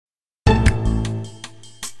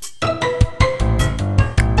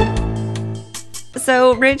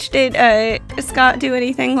So, Rich, did Scott do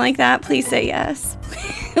anything like that? Please say yes.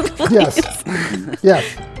 Yes. Yes.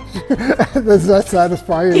 Does that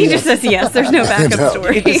satisfy you? He just says yes. There's no backup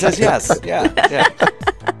story. He says yes. Yeah.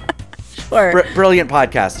 Sure. Brilliant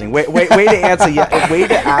podcasting. Way to answer. Way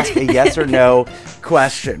to ask a yes or no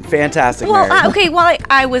question. Fantastic. Well, Mary. okay. Well,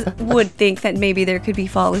 I would think that maybe there could be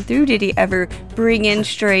follow through. Did he ever bring in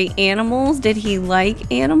stray animals? Did he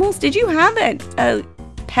like animals? Did you have a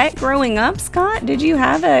pet growing up, Scott? Did you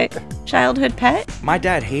have a childhood pet? My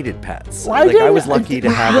dad hated pets. Well, I was lucky to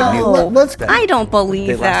have a new pet. I don't believe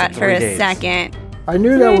They that lasted for 3 a days. second. I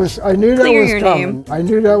knew that was Clear your coming. I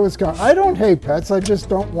knew that was coming. I don't hate pets. I just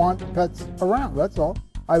don't want pets around. That's all.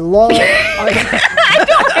 I love. I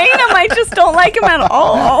don't hate him. I just don't like him at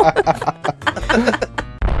all.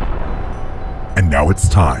 And now it's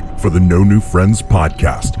time for the No New Friends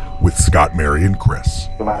podcast with Scott, Mary, and Chris.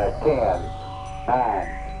 Come on at 10, 9,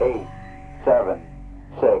 8, 7,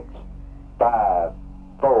 6, 5,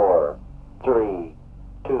 4, 3,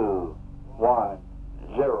 2, 1,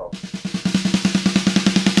 0.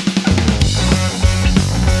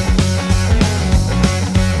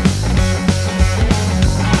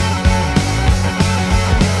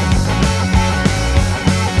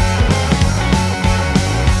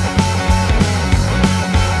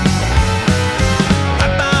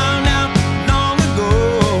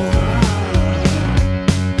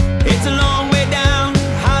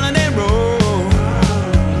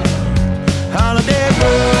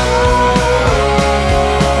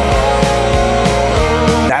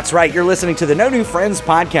 That's right, you're listening to the No New Friends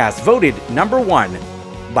podcast, voted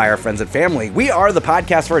 #1 by our friends and family. We are the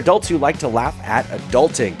podcast for adults who like to laugh at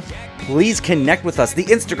adulting. Please connect with us, the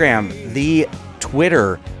Instagram, the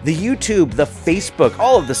Twitter, the YouTube, the Facebook,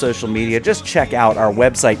 all of the social media. Just check out our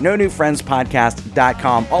website,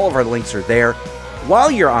 nonewfriendspodcast.com. All of our links are there.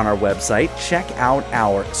 While you're on our website, check out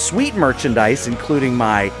our sweet merchandise, including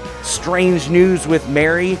my Strange News with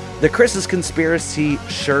Mary, the Chris's Conspiracy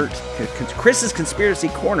shirt, Chris's Conspiracy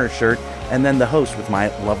Corner shirt, and then the host with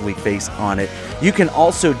my lovely face on it. You can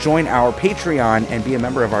also join our Patreon and be a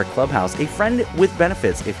member of our clubhouse, a friend with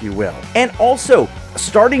benefits, if you will. And also,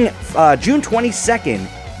 starting June 22nd,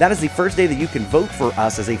 that is the first day that you can vote for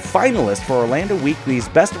us as a finalist for Orlando Weekly's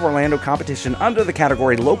Best of Orlando competition under the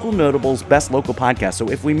category Local Notables Best Local Podcast. So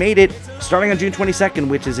if we made it starting on June 22nd,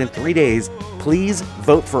 which is in 3 days, please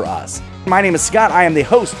vote for us. My name is Scott. I am the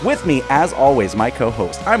host. With me, as always, my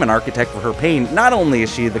co-host. I'm an architect for her pain. Not only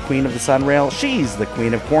is she the queen of the sunrail, she's the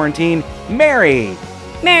queen of quarantine, Mary.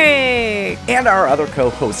 And our other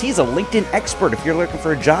co-host. He's a LinkedIn expert. If you're looking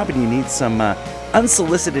for a job and you need some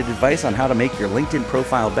unsolicited advice on how to make your LinkedIn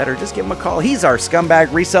profile better, just give him a call. He's our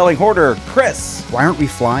scumbag reselling hoarder, Chris. Why aren't we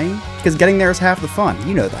flying? Because getting there is half the fun.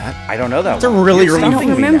 You know that. I don't know that. It's a really, I don't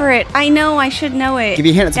remember it. I know. I should know it. Give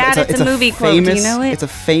you a hint. Dad, it's a movie quote. Do you know it? It's a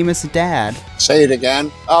famous dad. Say it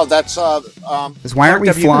again. Oh, that's Why aren't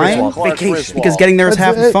we flying? Vacation. Because getting there is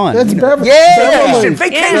half the fun. It's Beverly.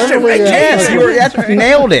 Vacation. Yes,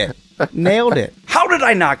 nailed it. Nailed it. How did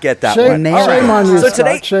I not get that Shame, one? shame on you, So Scott.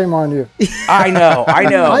 today, Shame on you. I know.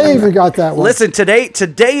 I even got that one. Listen,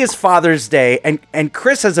 today is Father's Day, and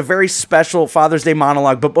Chris has a very special Father's Day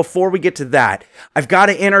monologue. But before we get to that, I've got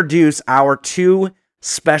to introduce our two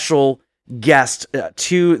special guests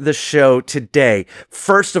to the show today.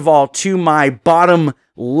 First of all, to my bottom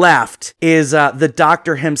left is the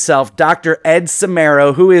doctor himself, Dr. Ed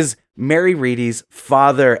Samaro, who is Mary Reedy's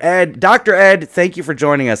father. Dr. Ed, thank you for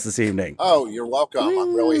joining us this evening. Oh, you're welcome.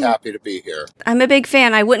 I'm really happy to be here. I'm a big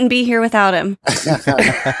fan. I wouldn't be here without him.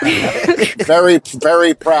 Very,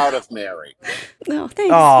 very proud of Mary. No,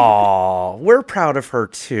 thanks. Oh, we're proud of her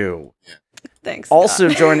too. Thanks. Also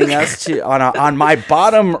Scott. joining us on my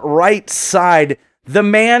bottom right side, the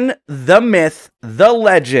man, the myth, the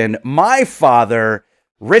legend, my father,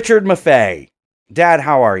 Richard Maffei. Dad,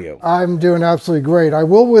 how are you? I'm doing absolutely great. I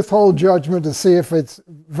will withhold judgment to see if it's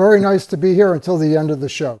very nice to be here until the end of the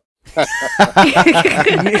show. I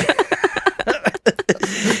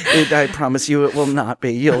promise you it will not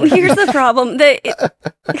be. Here's the problem.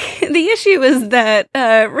 The issue is that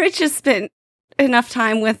Rich has spent enough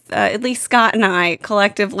time with at least Scott and I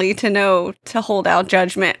collectively to know to hold out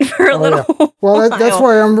judgment for a little while. Well,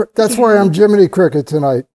 that's why I'm Jiminy Cricket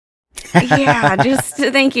tonight. Yeah, just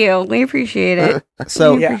thank you. We appreciate it.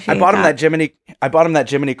 So yeah, I bought him that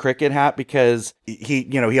Jiminy Cricket hat because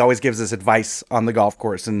he always gives us advice on the golf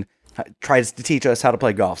course and tries to teach us how to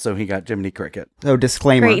play golf. So he got Jiminy Cricket. Oh,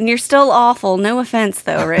 disclaimer. Great, and you're still awful. No offense,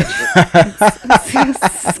 though, Rich.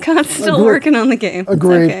 Scott's still working on the game.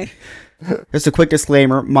 Agreed. It's okay. Just a quick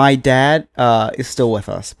disclaimer. My dad is still with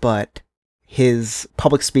us, but his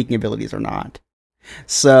public speaking abilities are not.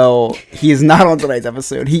 So he is not on tonight's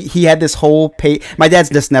episode. He had this whole my dad's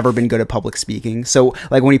just never been good at public speaking. So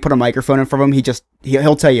like when you put a microphone in front of him,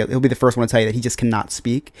 he'll tell you, he'll be the first one to tell you that he just cannot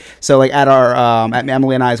speak. So like at our at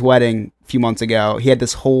Emily and I's wedding a few months ago, he had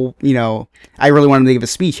this whole, I really wanted him to give a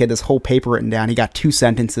speech. He had this whole paper written down. He got 2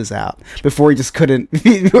 sentences out before he just couldn't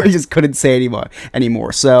say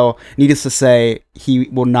anymore. So needless to say, he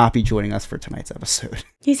will not be joining us for tonight's episode.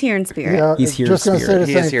 He's here in spirit. Yeah, He's here in just gonna say spirit. the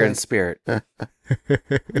He same is here thing. in spirit.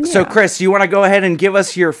 So, Chris, you want to go ahead and give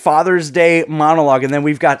us your Father's Day monologue, and then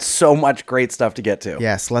we've got so much great stuff to get to.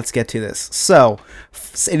 Yes, let's get to this. So,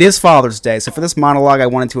 it is Father's Day. So for this monologue, I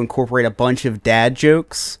wanted to incorporate a bunch of dad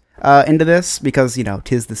jokes into this because,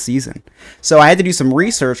 'tis the season. So I had to do some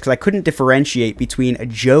research because I couldn't differentiate between a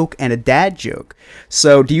joke and a dad joke.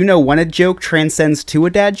 So do you know when a joke transcends to a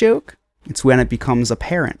dad joke? It's when it becomes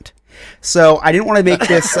apparent. So I didn't want to make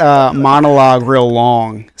this monologue real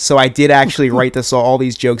long. So I did actually write all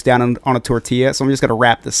these jokes down on a tortilla. So I'm just going to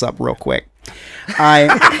wrap this up real quick.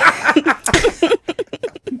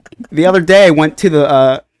 The other day I went to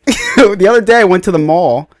the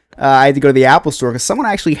mall. I had to go to the Apple store because someone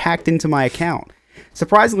actually hacked into my account.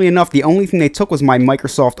 Surprisingly enough, the only thing they took was my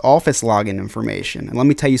Microsoft Office login information. And let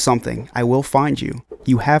me tell you something. I will find you.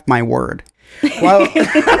 You have my word.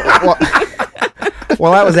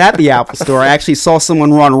 While I was at the Apple store, I actually saw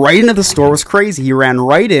someone run right into the store. It was crazy. He ran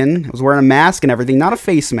right in. He was wearing a mask and everything. Not a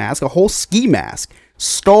face mask, a whole ski mask.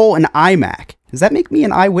 Stole an iMac. Does that make me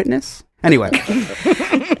an eyewitness? Anyway.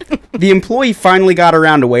 The employee finally got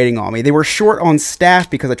around to waiting on me. They were short on staff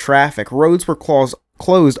because of traffic. Roads were closed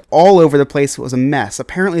all over the place. It was a mess.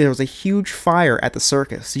 Apparently, there was a huge fire at the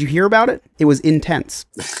circus. Did you hear about it? It was intense.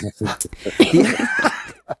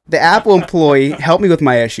 The Apple employee helped me with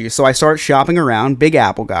my issue, so I started shopping around, big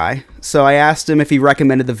Apple guy. So I asked him if he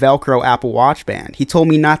recommended the Velcro Apple Watch band. He told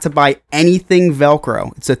me not to buy anything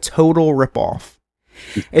Velcro. It's a total ripoff.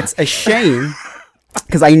 It's a shame,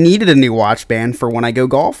 because I needed a new watch band for when I go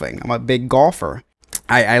golfing. I'm a big golfer.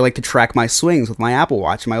 I like to track my swings with my Apple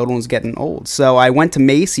Watch. My old one's getting old. So I went to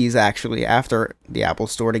Macy's, actually, after the Apple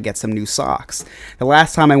store to get some new socks. The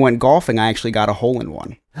last time I went golfing, I actually got a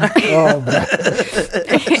hole-in-one. Oh, man.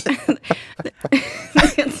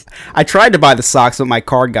 I tried to buy the socks, but my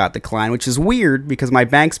card got declined, which is weird because my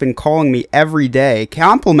bank's been calling me every day,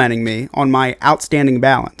 complimenting me on my outstanding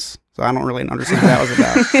balance. So I don't really understand what that was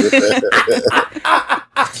about.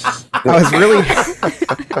 I was really...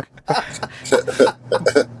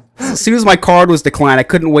 As soon as my card was declined, I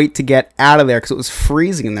couldn't wait to get out of there because it was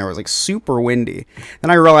freezing in there. It was like super windy.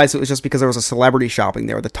 Then I realized it was just because there was a celebrity shopping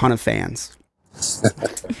there with a ton of fans.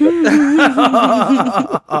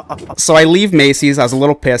 So I leave Macy's. I was a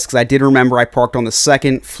little pissed because I did remember I parked on the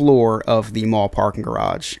second floor of the mall parking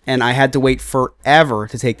garage, and I had to wait forever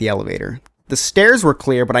to take the elevator. The stairs were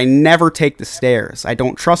clear, but I never take the stairs. I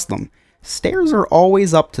don't trust them. Stairs are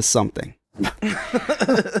always up to something.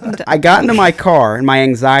 I got into my car, and my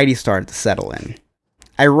anxiety started to settle in.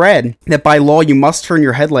 I read that by law you must turn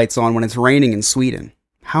your headlights on when it's raining in Sweden.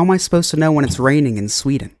 How am I supposed to know when it's raining in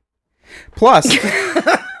Sweden? Plus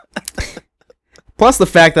the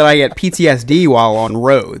fact that I get PTSD while on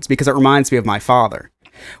roads because it reminds me of my father.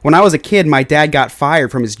 When I was a kid, my dad got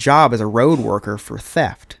fired from his job as a road worker for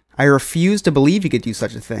theft. I refused to believe he could do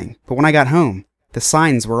such a thing, but when I got home, the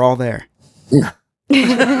signs were all there.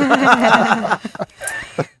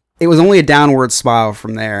 It was only a downward spiral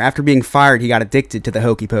from there. After being fired, he got addicted to the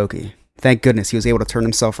hokey pokey. Thank goodness he was able to turn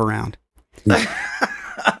himself around.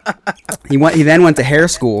 He then went to hair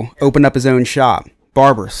school, opened up his own shop.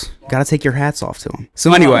 Barbers, gotta take your hats off to him.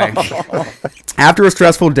 So anyway, after a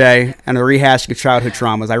stressful day and a rehashing of childhood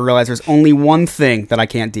traumas, I realized there's only one thing that I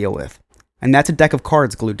can't deal with. And that's a deck of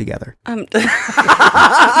cards glued together.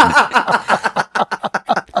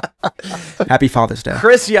 Happy Father's Day.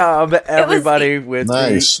 Chris Yob, everybody, with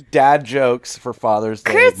Nice. the dad jokes for Father's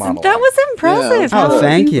Day Chris, monologue. that was impressive. Oh,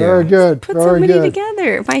 thank you. Very good. Put Very so many good.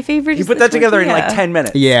 together. My favorite He is put the that together in like tortilla. 10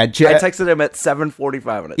 minutes. Yeah, I texted him at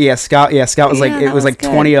 7:45 minutes. Yeah, Scott was like, Yeah, it that was was like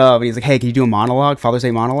good. 20 of, and he's like, hey, can you do a monologue, Father's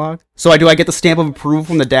Day monologue? So do I get the stamp of approval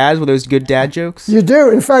from the dads with those good dad jokes? You do.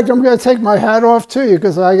 In fact, I'm going to take my hat off to you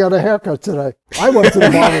because I got a haircut today. I went to the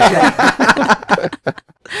barber shop.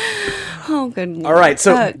 Oh, good. All right,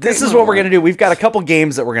 so Lord. this Great is what we're monologue. going to do. We've got a couple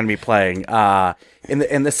games that we're going to be playing.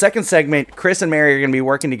 In the second segment, Chris and Mary are going to be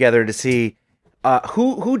working together to see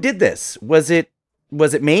who did this. Was it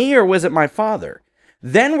me or was it my father?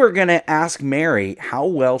 Then we're going to ask Mary how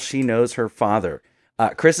well she knows her father.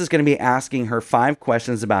 Chris is going to be asking her 5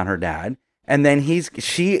 questions about her dad, and then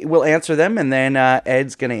she will answer them, and then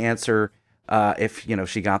Ed's going to answer if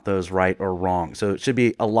she got those right or wrong. So it should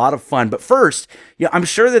be a lot of fun. But first, I'm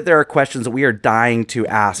sure that there are questions that we are dying to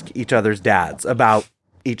ask each other's dads about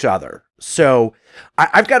each other. So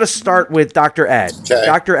I've got to start with Dr. Ed. Okay.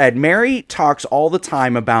 Dr. Ed, Mary talks all the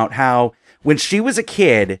time about how when she was a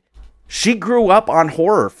kid, she grew up on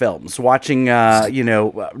horror films, watching,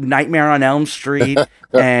 Nightmare on Elm Street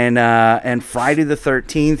and Friday the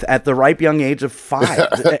 13th at the ripe young age of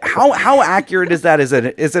 5. How accurate is that? Is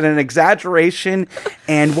it an exaggeration?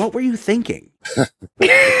 And what were you thinking?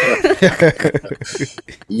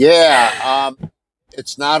 Yeah,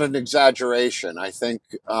 it's not an exaggeration. I think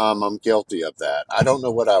I'm guilty of that. I don't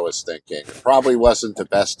know what I was thinking. It probably wasn't the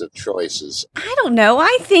best of choices. I don't know.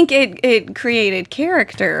 I think it created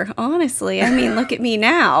character, honestly. I mean, look at me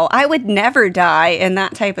now. I would never die in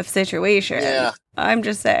that type of situation. Yeah. I'm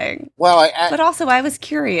just saying. Well, But also, I was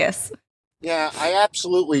curious. yeah, I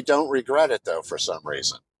absolutely don't regret it, though, for some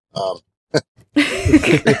reason.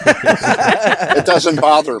 It doesn't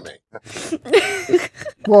bother me.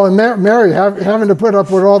 Well, and Mary having to put up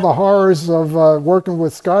with all the horrors of working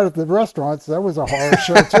with Scott at the restaurants, that was a horror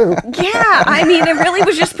show too. Yeah, I mean, it really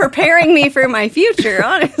was just preparing me for my future,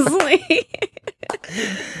 honestly.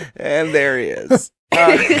 And there he is.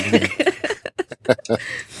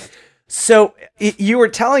 So you were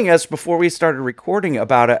telling us before we started recording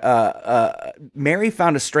about Mary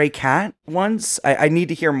found a stray cat once. I need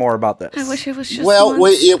to hear more about this. I wish it was just Well,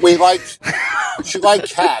 once. she liked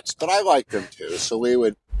cats, but I liked them too. So we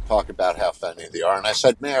would talk about how funny they are. And I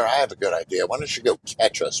said, Mary, I have a good idea. Why don't you go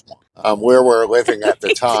catch us one? Where we're living at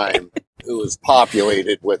the time, it was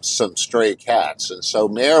populated with some stray cats. And so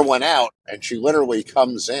Mare went out and she literally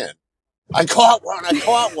comes in. I caught one.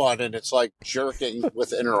 And it's like jerking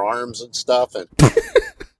within her arms and stuff.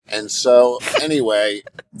 And so anyway,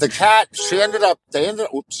 the cat,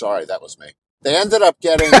 oops, sorry, that was me. They ended up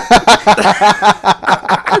getting, I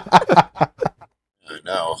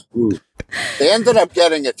know. Ooh. They ended up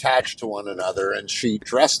getting attached to one another, and she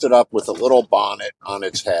dressed it up with a little bonnet on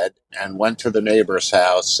its head and went to the neighbor's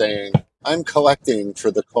house saying, I'm collecting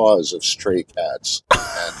for the cause of stray cats.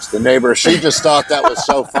 And the neighbor, she just thought that was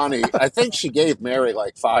so funny. I think she gave Mary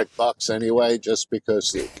like $5 anyway, just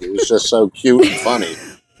because it was just so cute and funny.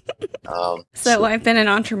 So I've been an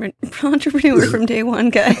entrepreneur from day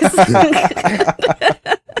one, guys.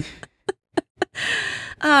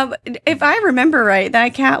 If I remember right,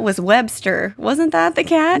 that cat was Webster. Wasn't that the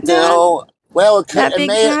cat? No. Well, That big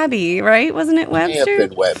tabby, right? Wasn't it may have Webster?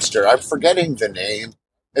 been Webster. I'm forgetting the name.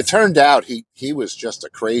 It turned out he was just a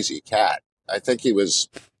crazy cat. I think he was.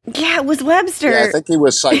 Yeah, it was Webster. Yeah, I think he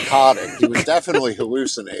was psychotic. He was definitely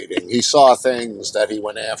hallucinating. He saw things that he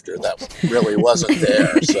went after that really wasn't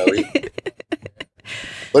there.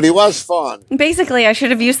 But he was fun. Basically, I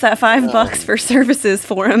should have used that $5 for services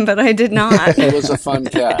for him, but I did not. He was a fun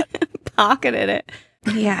cat. Pocketed it.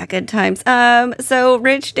 Yeah, good times. So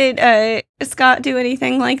Rich, did Scott do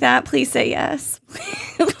anything like that? Please say yes.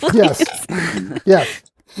 Yes. Yes.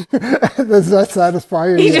 Does that satisfy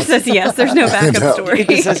you? He Yes. just says yes. There's no backup story.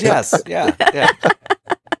 He says yes. Yeah.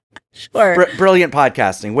 Sure. Brilliant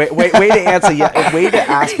podcasting. Way to answer. Way to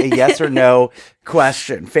ask a yes or no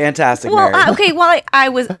question. Fantastic, Well, Mary. okay. Well, I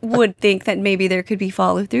would think that maybe there could be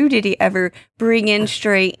follow through. Did he ever bring in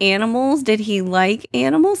stray animals? Did he like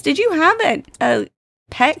animals? Did you have a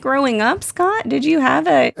pet growing up, Scott? Did you have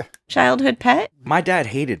a childhood pet? My dad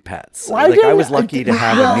hated pets. Well, I was lucky to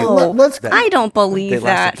have a new. Let's. I don't They believe that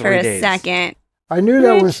lasted for 3 a days. second. I knew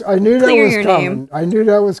that was Clear your coming. name. I knew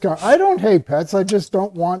that was coming. I don't hate pets. I just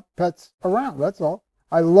don't want pets around. That's all.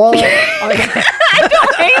 I love. I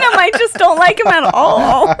don't hate him. I just don't like him at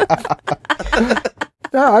all.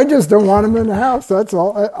 Yeah, I just don't want them in the house. That's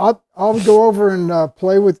all. I'll go over and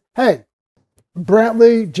play with. Hey,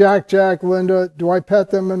 Brantley, Jack, Linda. Do I pet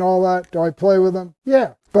them and all that? Do I play with them?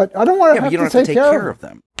 Yeah, but I don't want Yeah, to but you have don't to have to take take care of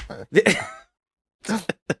them.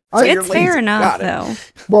 It's fair enough, Got it. though.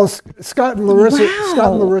 Well, Scott and Larissa. Wow.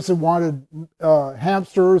 Scott and Larissa wanted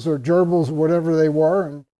hamsters or gerbils or whatever they were,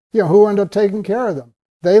 and who ended up taking care of them?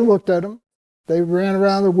 They looked at them. They ran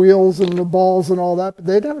around the wheels and the balls and all that, but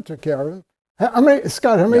they never took care of them. How many,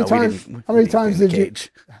 Scott? How many No, we times? didn't- How we many didn't times clean did the you?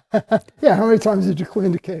 cage. Yeah, how many times did you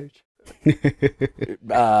clean the cage?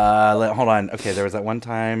 Hold on. Okay, there was that one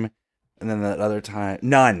time, and then that other time.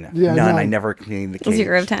 None. Yeah, none. I none. never cleaned the cage.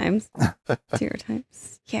 0 times. 0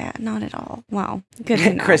 times. Yeah, not at all. Wow. Good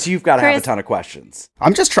to know. Chris, you've got to have a Chris- ton of questions.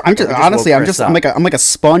 I'm just just honestly, woke Chris I'm up. like a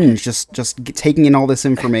sponge, just taking in all this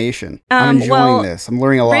information. I'm enjoying well, this. I'm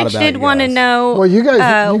learning a lot Rich about did you want to guys. know Well, you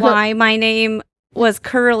guys. why my name was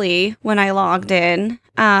Curly when I logged in.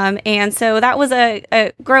 And so that was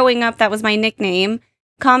a growing up, that was my nickname.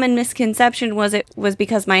 common misconception was it was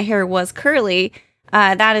because my hair was curly.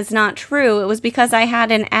 That is not true. It was because I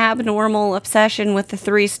had an abnormal obsession with the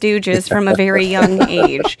Three Stooges from a very young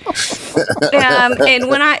age. And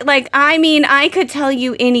when I could tell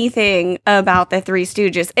you anything about the Three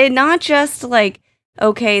Stooges, and not just like,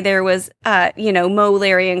 okay, there was, Moe,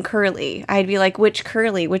 Larry, and Curly. I'd be like, which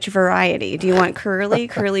Curly? Which variety? Do you want Curly?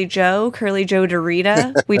 Curly Joe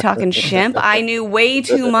Dorita? We talking Shemp? I knew way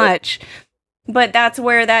too much, but that's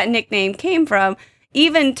where that nickname came from.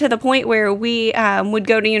 Even to the point where we would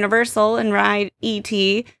go to Universal and ride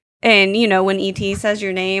E.T., and, when E.T. says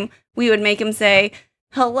your name, we would make him say,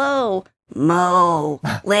 hello, Moe,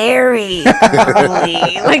 Larry,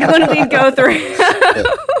 Curly, like when we'd go through.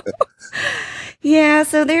 Yeah,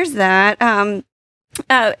 so there's that. And,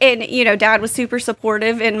 Dad was super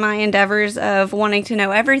supportive in my endeavors of wanting to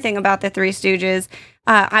know everything about the Three Stooges.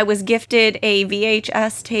 I was gifted a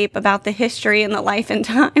VHS tape about the history and the life and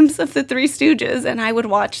times of the Three Stooges, and I would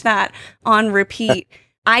watch that on repeat.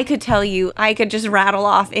 I could just rattle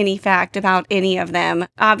off any fact about any of them.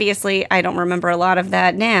 Obviously, I don't remember a lot of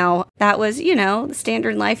that now. That was, the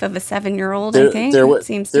standard life of a 7-year-old, I think. It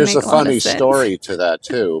seems to there's make a a lot funny of sense. story to that,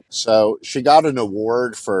 too. So she got an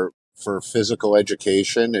award for physical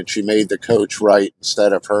education, and she made the coach write,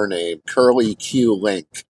 instead of her name, Curly Q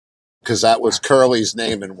Link, because that was Curly's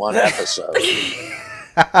name in one episode.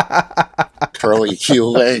 Curly Q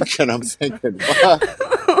Link, and I'm thinking, what?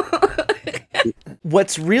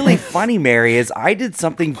 What's really funny, Mary, is I did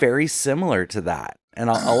something very similar to that. And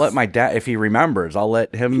I'll let my dad, if he remembers, I'll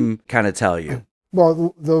let him kind of tell you.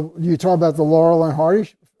 Well, you talk about the Laurel and Hardy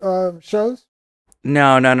shows?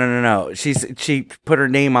 No. She put her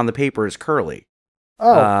name on the paper as Curly.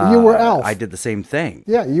 Oh, you were Alf. I did the same thing.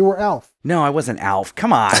 Yeah, you were Alf. No, I wasn't Alf.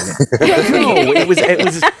 Come on. No, it was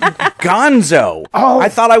Gonzo. Oh, I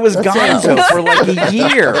thought I was Gonzo Alf. for like a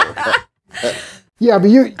year. Yeah, but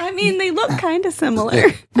they look kind of similar.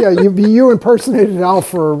 Yeah, you impersonated Alf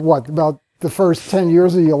for what, about the first 10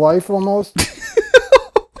 years of your life almost?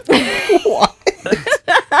 What?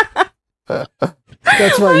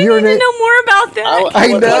 That's right. I need to know more about that. I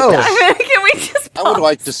know. Can we just I would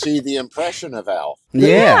like to see the impression of Alf.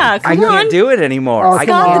 Yeah. come I on. can't do it anymore. Oh, I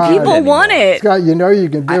come can't on. do People anymore. want it. Scott, you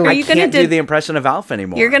can do I it. you gonna can't do do- the impression of Alf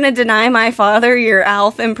anymore. You're going to deny my father your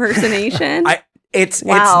Alf impersonation? It's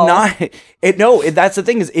Wow. not. That's the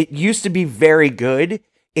thing is, it used to be very good.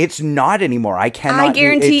 It's not anymore. I cannot. I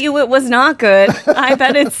guarantee you it was not good. I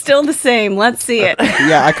bet it's still the same. Let's see it.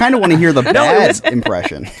 Yeah, I kind of want to hear the bad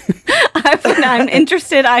impression. I'm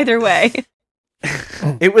interested either way.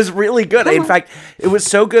 It was really good. In fact, it was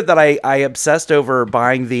so good that I obsessed over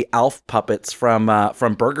buying the Alf puppets from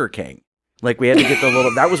Burger King. Like we had to get the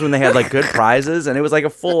little. That was when they had like good prizes, and it was like a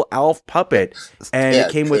full Alf puppet, and Yeah,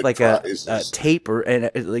 it came with good like prizes. a tape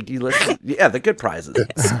like you listen. Yeah, the good prizes,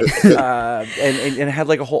 and it had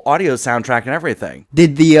like a whole audio soundtrack and everything.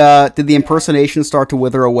 Did the impersonation start to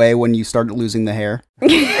wither away when you started losing the hair?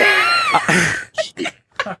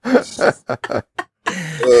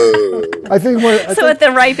 I think At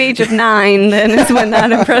the ripe age of 9, then is when that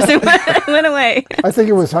impression went away. I think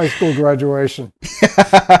it was high school graduation.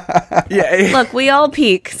 Yeah. Look, we all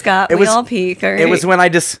peak, Scott. We all peak. All right? It was when I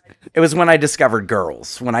discovered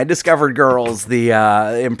girls. When I discovered girls, the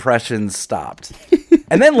impressions stopped.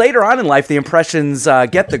 And then later on in life, the impressions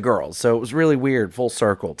get the girls. So it was really weird, full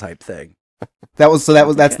circle type thing. That's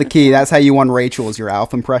the key. That's how you won Rachel, is your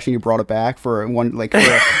Alf impression. You brought it back for one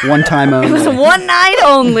time only. It was one night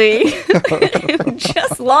only.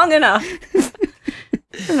 Just long enough.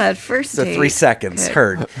 That first So date. 3 seconds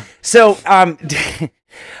heard. So I'm going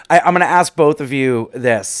to ask both of you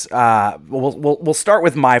this. We'll start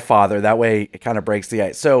with my father. That way it kind of breaks the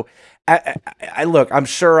ice. So I look, I'm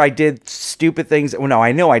sure I did stupid things. Well, no,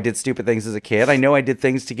 I know I did stupid things as a kid. I know I did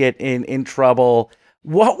things to get in trouble.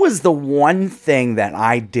 What was the one thing that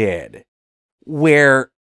I did where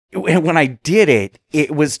when I did it, it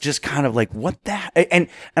was just kind of like, what the heck? And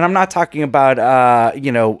I'm not talking about,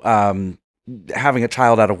 having a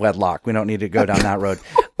child out of wedlock. We don't need to go down that road.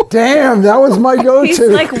 Damn, that was my go-to. He's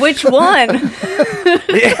like, which one?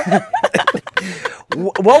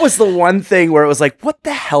 What was the one thing where it was like, what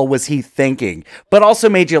the hell was he thinking? But also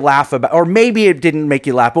made you laugh about, or maybe it didn't make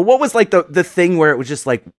you laugh, but what was like the thing where it was just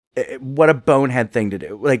like, what a bonehead thing to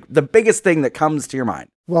do? Like the biggest thing that comes to your mind.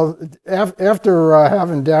 Well, after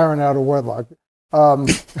having Darren out of wedlock, well,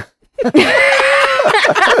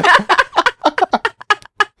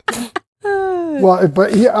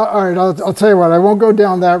 but yeah, all right, I'll tell you what, I won't go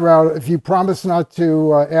down that route if you promise not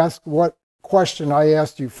to ask what question I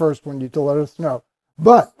asked you first when you let us know.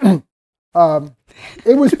 But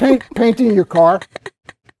it was painting your car.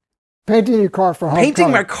 Painting your car for homecoming.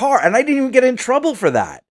 Painting my car, and I didn't even get in trouble for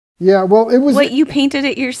that. Yeah, well, it was. What, you painted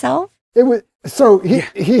it yourself? It was. So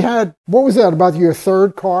he had, what was that, about your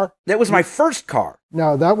third car? That was my first car.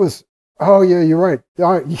 No, that was, oh yeah, you're right.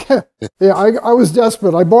 Yeah, I was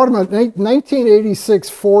desperate. I bought him a 1986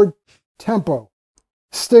 Ford Tempo,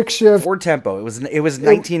 stick shift. Ford Tempo. It was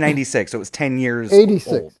 1996, so it was 10 years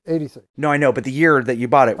 86, old. 86. No, I know, but the year that you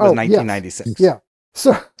bought it was Oh, 1996. Yeah.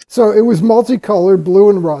 So it was multicolored,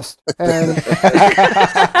 blue and rust, and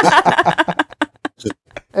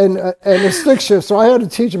and a stick shift. So I had to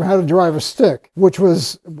teach him how to drive a stick, which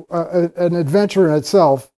was an adventure in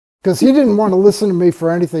itself, because he didn't want to listen to me for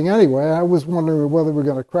anything anyway. I was wondering whether we were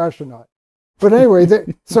going to crash or not. But anyway,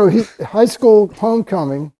 high school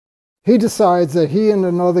homecoming, he decides that he and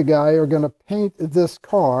another guy are going to paint this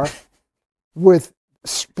car with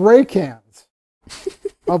spray cans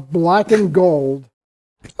of black and gold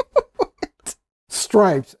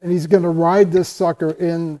stripes, and he's going to ride this sucker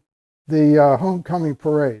in the homecoming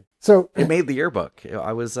parade. So It made the yearbook.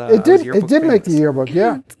 I was. it did make the yearbook.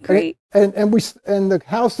 Yeah, That's great. And the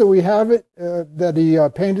house that we have it that he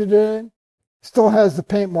painted it in still has the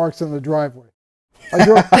paint marks on the driveway. I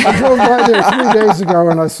drove by there 3 days ago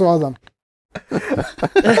and I saw them.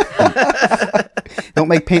 Don't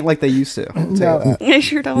make paint like they used to. I'll tell you that. I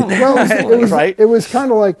sure don't. Well, Right. it was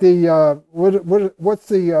kind of like the what's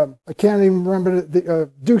the I can't even remember the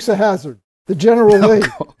Dukes of Hazzard, the General Lee.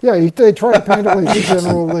 Yeah, they tried to paint it like the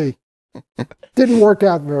General Lee. Didn't work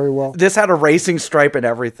out very well. This had a racing stripe and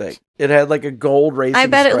everything. It had like a gold racing. I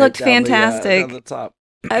bet it stripe looked down the, fantastic. down the top.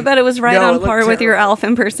 I bet it was right No, it on looked par with your terrible. Alf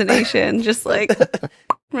impersonation, just like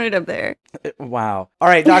right up there. Wow. All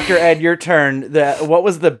right, Dr. Ed, your turn. What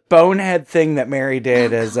was the bonehead thing that Mary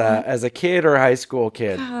did as a kid or a high school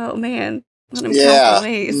kid? Oh man, let him count Yeah. the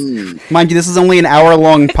ways. Mind you, this is only an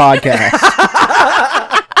hour-long podcast.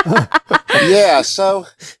 Yeah, so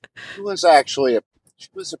she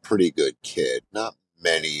was a pretty good kid. Not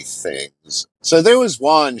many things. So there was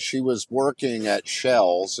one, she was working at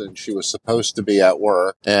Shell's and she was supposed to be at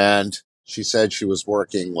work and she said she was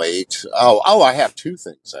working late. Oh, I have two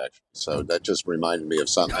things actually. So that just reminded me of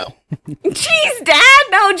something else. Jeez, Dad,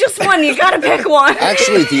 no, just one. You gotta pick one.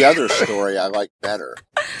 Actually, the other story I like better.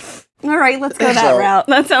 All right, let's go that So- route.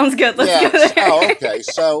 That sounds good. Let's go there. Oh, okay.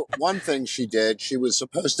 So one thing she did, she was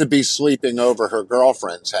supposed to be sleeping over her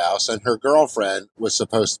girlfriend's house, and her girlfriend was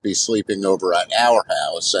supposed to be sleeping over at our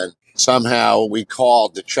house. And somehow we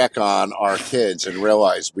called to check on our kids and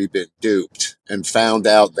realized we'd been duped and found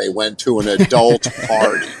out they went to an adult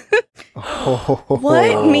party.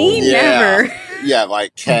 What? Me? Yeah. Never. Yeah,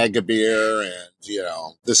 like keg of beer and,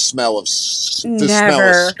 the smell of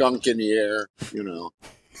Never. skunk in the air,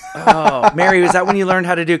 Oh, Mary, was that when you learned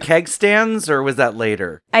how to do keg stands, or was that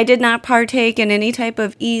later? I did not partake in any type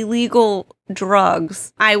of illegal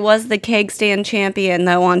drugs. I was the keg stand champion,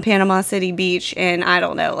 though, on Panama City Beach in, I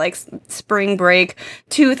don't know, like spring break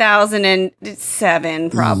 2007,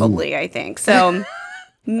 probably, I think. So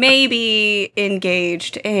maybe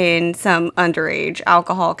engaged in some underage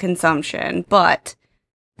alcohol consumption, but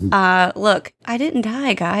look, I didn't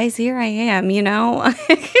die, guys. Here I am, It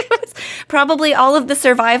was probably all of the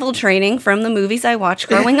survival training from the movies I watched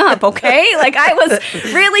growing up, okay? Like, I was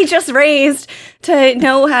really just raised to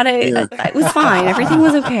know how to... It was fine. Everything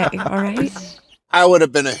was okay, all right? I would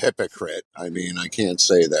have been a hypocrite. I mean, I can't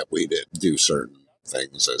say that we didn't do certain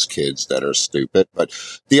things as kids that are stupid. But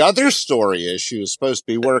the other story is she was supposed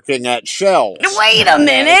to be working at Shell's. Wait a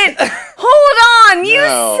minute. Hold on. You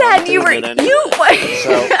No, said I'm you were... doing it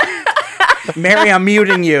anyway. Mary, I'm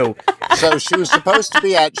muting you. So she was supposed to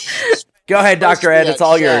be at... Go ahead, Dr. Ed. It's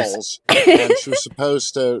all yours. And she was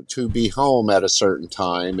supposed to be home at a certain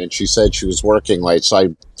time, and she said she was working late, so I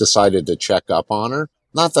decided to check up on her.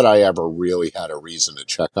 Not that I ever really had a reason to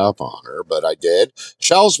check up on her, but I did.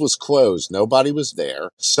 Shell's was closed. Nobody was there.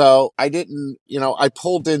 So I didn't, I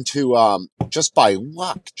pulled into, just by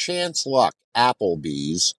luck, chance luck,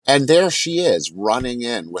 Applebee's. And there she is running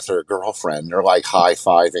in with her girlfriend. They're like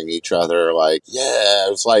high-fiving each other. Like, yeah,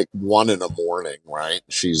 it was like 1 a.m, right?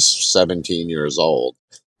 She's 17 years old.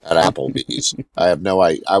 At Applebee's. I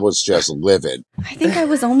was just livid. I think I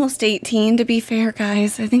was almost 18, to be fair,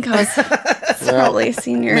 guys. I think I was probably a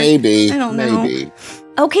senior. Maybe. I don't know. Maybe.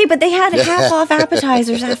 Okay, but they had half off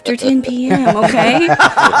appetizers after 10 p.m., okay? All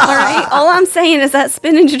right? All I'm saying is that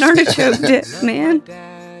spinach and artichoke dip, man.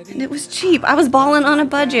 And it was cheap. I was balling on a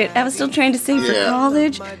budget. I was still trying to save for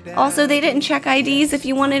college. Also, they didn't check IDs if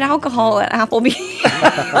you wanted alcohol at Applebee's.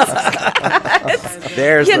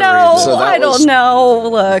 There's You the know, reason. So that I don't was- know.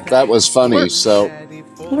 Look, That was funny. So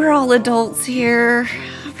we're all adults here.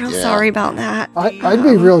 Real Yeah. sorry about that. I'd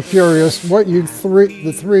be real curious what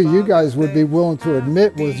the three of you guys would be willing to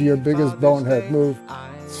admit was your biggest bonehead move.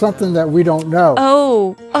 Something that we don't know.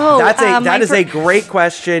 Oh, That is a great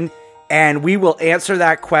question, and we will answer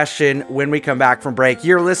that question when we come back from break.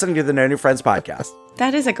 You're listening to the No New Friends podcast.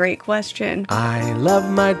 That is a great question. I love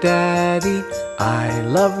my daddy. I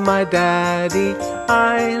love my daddy.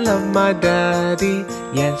 I love my daddy.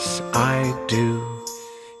 Yes, I do.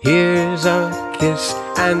 Here's a kiss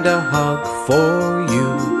and a hug for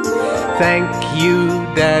you. Thank you,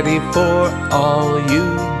 Daddy, for all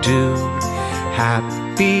you do.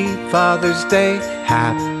 Happy Father's Day.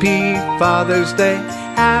 Happy Father's Day.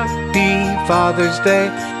 Happy Father's Day.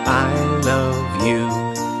 I love you.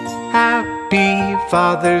 Happy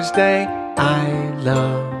Father's Day. I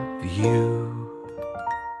love you.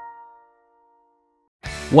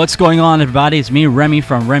 What's going on, everybody? It's me, Remy,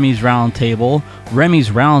 from Remy's Roundtable.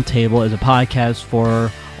 Remy's Roundtable is a podcast for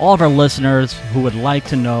all of our listeners who would like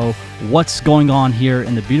to know what's going on here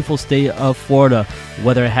in the beautiful state of Florida,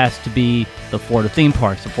 whether it has to be the Florida theme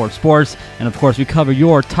parks, the Florida sports, and of course we cover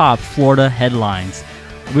your top Florida headlines.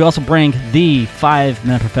 We also bring the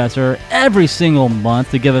 5-Minute Professor every single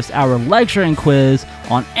month to give us our lecture and quiz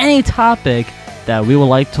on any topic that we would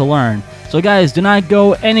like to learn. So guys, do not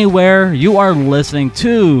go anywhere. You are listening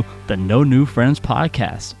to the No New Friends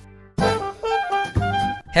podcast.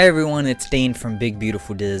 Hey everyone, it's Dane from Big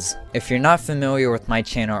Beautiful Diz. If you're not familiar with my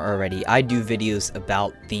channel already, I do videos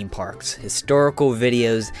about theme parks, historical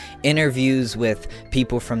videos, interviews with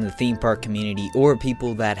people from the theme park community or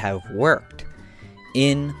people that have worked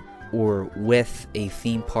in or with a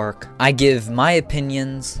theme park. I give my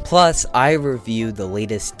opinions, plus I review the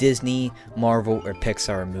latest Disney, Marvel, or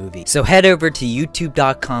Pixar movie. So head over to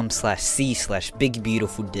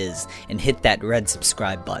youtube.com/c/BigBeautifulDiz and hit that red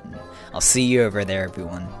subscribe button. I'll see you over there,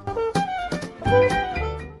 everyone.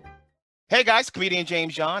 Hey guys, comedian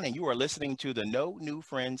James John, and you are listening to the No New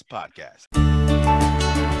Friends podcast.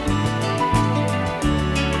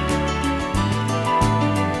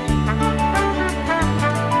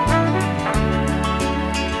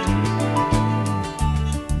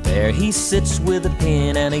 There he sits with a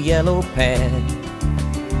pen and a yellow pad.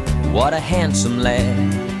 What a handsome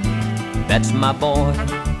lad, that's my boy.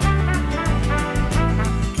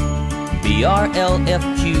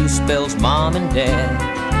 BRLFQ spells mom and dad.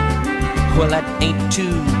 Well, that ain't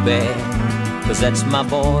too bad, 'cause that's my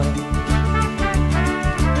boy.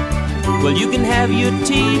 Well, you can have your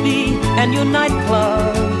TV and your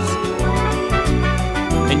nightclubs,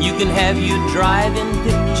 and you can have your drive-in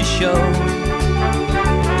picture show.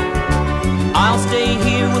 I'll stay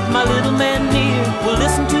here with my little man near. We'll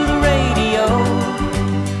listen to the radio,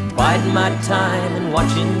 biding my time and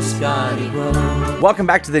watching Scotty grow. Welcome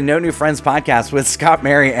back to the No New Friends podcast with Scott,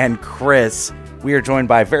 Mary, and Chris. We are joined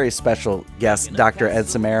by a very special guest, Dr. Ed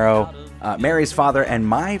Samaro, Mary's father and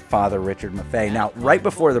my father, Richard Maffei. Now, right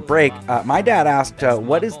before the break, my dad asked,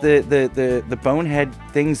 what is the bonehead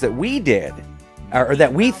things that we did, or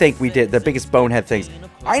that we think we did, the biggest bonehead things?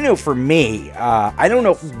 I know for me, I don't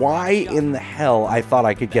know why in the hell I thought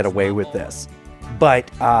I could get away with this,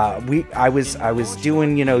 but I was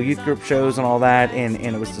doing, youth group shows and all that, and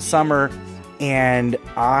it was the summer, and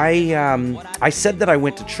I said that I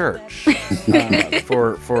went to church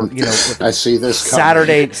for I see this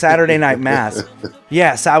coming. Saturday night mass.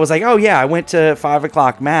 Yes, I was like, oh yeah, I went to 5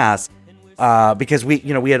 o'clock mass. Because we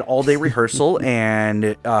had all day rehearsal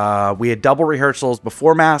and we had double rehearsals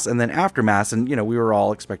before mass and then after mass, and we were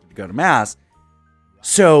all expected to go to mass.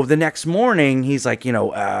 So the next morning he's like,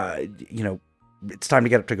 it's time to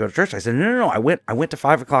get up to go to church. I said, no, I went to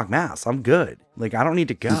 5 o'clock mass. I'm good. Like, I don't need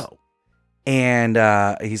to go. And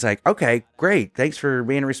he's like, okay, great. Thanks for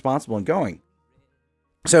being responsible and going.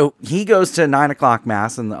 So he goes to 9 o'clock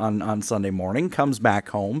mass on Sunday morning, comes back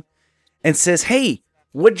home and says, hey,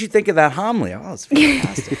 what'd you think of that homily? Oh, it's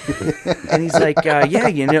fantastic. And he's like,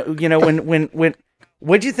 yeah, when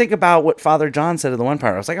what'd you think about what Father John said in the one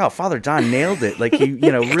part? I was like, oh, Father John nailed it. Like, he,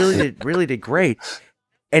 really did great.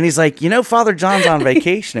 And he's like, Father John's on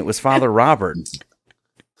vacation. It was Father Robert.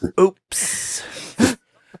 Oops.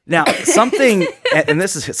 Now, and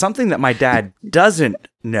this is something that my dad doesn't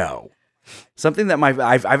know. Something that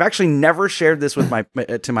I've actually never shared this with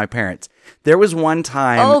to my parents. There was one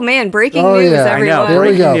time. Oh man, breaking news! Yeah. Everyone. I know,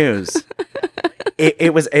 breaking news.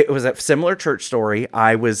 It was a similar church story.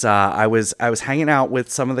 I was hanging out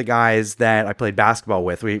with some of the guys that I played basketball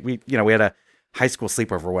with. We had a high school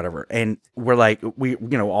sleepover or whatever, and we're like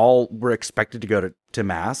all were expected to go to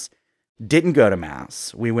mass. Didn't go to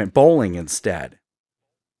mass. We went bowling instead.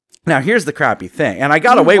 Now here's the crappy thing, and I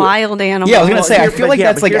got away with wild animals. Yeah, I was gonna say, I feel like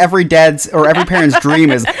that's like every dad's or every parent's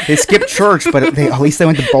dream is they skip church, but at least they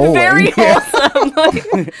went to bowling. Very wholesome. Like, it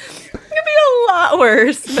could be a lot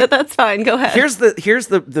worse, but that's fine. Go ahead. Here's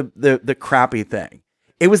the crappy thing.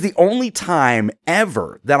 It was the only time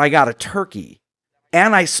ever that I got a turkey,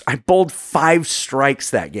 and I bowled 5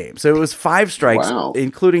 strikes that game. So it was 5 strikes,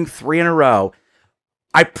 including 3 in a row.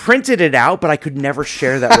 I printed it out, but I could never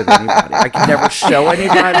share that with anybody. I could never show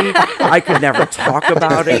anybody. I could never talk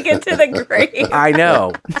about it. Take it to the grave. I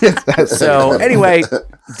know. So anyway,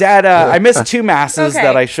 Dad, I missed 2 masses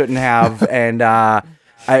that I shouldn't have, and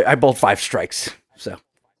I bowled 5 strikes. So.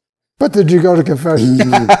 But did you go to confession?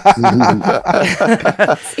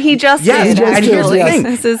 He just did.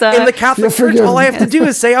 This is in the Catholic Church, all I have to do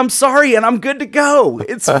is say I'm sorry, and I'm good to go.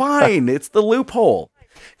 It's fine. It's the loophole.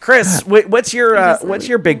 Chris, what's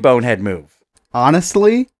your big bonehead move?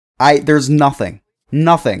 Honestly, there's nothing, and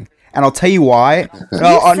I'll tell you why.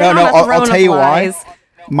 I'll tell you why.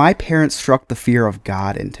 My parents struck the fear of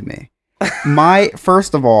God into me.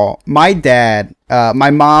 First of all, my dad, my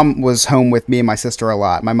mom was home with me and my sister a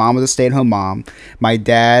lot. My mom was a stay-at-home mom. My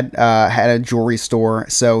dad had a jewelry store,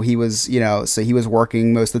 so he was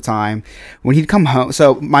working most of the time. When he'd come home,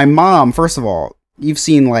 so my mom, first of all, you've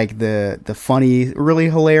seen like the funny, really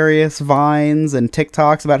hilarious Vines and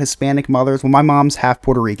TikToks about Hispanic mothers. Well, my mom's half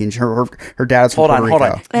Puerto Rican. Her dad's from Puerto Rico. Hold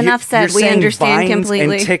on. Enough said. We understand Vines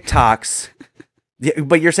completely. And TikToks.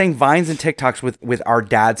 But you're saying Vines and TikToks with our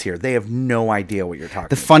dads here. They have no idea what you're talking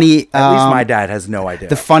about. The funny... At least my dad has no idea.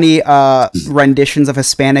 The funny renditions of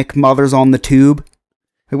Hispanic mothers on the tube.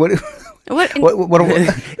 What internet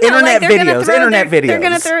videos. They're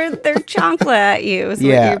going to throw their chancla at you is what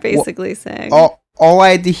you're basically saying. All I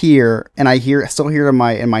had to hear, and I still hear in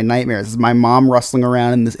my nightmares, is my mom rustling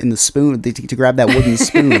around in the spoon to grab that wooden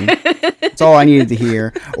spoon. That's all I needed to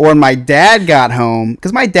hear. Or when my dad got home,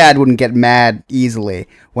 because my dad wouldn't get mad easily.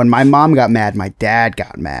 When my mom got mad, my dad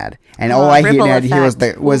got mad, and all I had to hear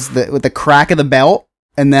was the crack of the belt.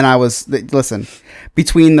 And then listen,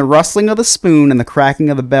 between the rustling of the spoon and the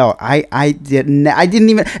cracking of the belt, I didn't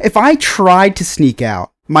even, if I tried to sneak out,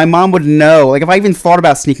 my mom would know. Like if I even thought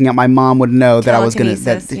about sneaking out, my mom would know that I was gonna.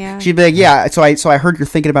 She'd be like, "Yeah." So I heard you're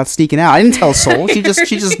thinking about sneaking out. I didn't tell a soul. She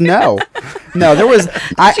just know. No, there was.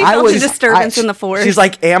 I was disturbance in the forest. She's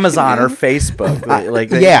like Amazon or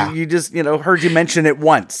Facebook. You just heard you mention it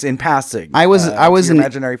once in passing. I was an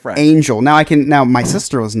imaginary friend. Angel. Now my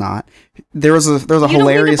sister was not. There was a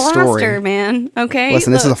hilarious story. Her, man. Okay.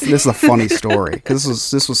 Listen, this is a funny story because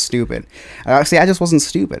this was stupid. See, I just wasn't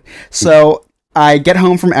stupid. So. I get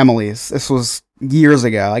home from Emily's. This was years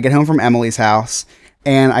ago. I get home from Emily's house,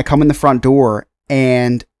 and I come in the front door,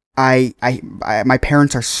 and my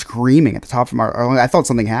parents are screaming at the top of I thought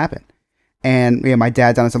something happened, and my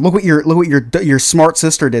dad down and said, "Look what your smart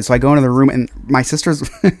sister did." So I go into the room, and my sister's.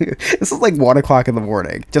 This is like 1 o'clock in the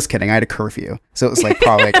morning. Just kidding. I had a curfew, so it was like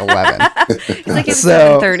probably like 11. It's like it's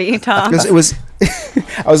 7:30. Tom. It was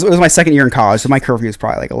my second year in college, so my curfew was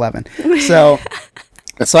probably like 11.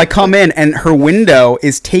 So I come in, and her window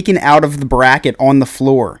is taken out of the bracket on the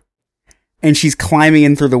floor, and she's climbing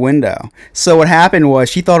in through the window. So what happened was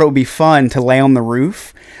she thought it would be fun to lay on the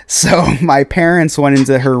roof. So my parents went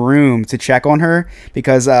into her room to check on her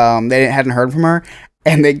because they hadn't heard from her.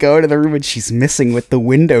 And they go to the room, and she's missing with the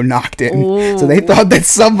window knocked in. Ooh. So they thought that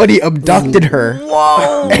somebody abducted her.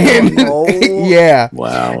 Whoa! Yeah.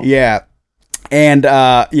 Wow. Yeah. And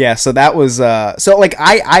so that was so like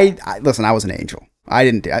I listen. I was an angel.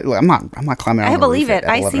 I'm not climbing out. I believe it.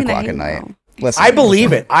 I see that at night. Listen, I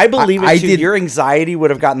believe it. I believe it too. Your anxiety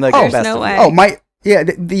would have gotten the best no of way. it. Oh my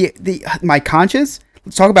my conscience.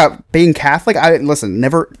 Let's talk about being Catholic.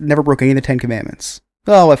 Never broke any of the 10 Commandments.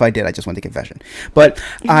 Well, if I did, I just went to confession. But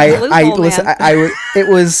I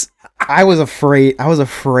was afraid. I was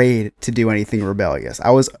afraid to do anything rebellious.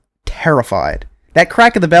 I was terrified. That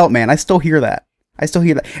crack of the belt, man. I still hear that. It's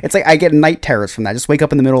like I get night terrors from that. Just wake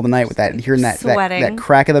up in the middle of the night with that and hearing that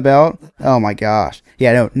crack of the belt. Oh my gosh.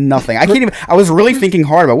 Yeah, no, nothing. I can't even. I was really thinking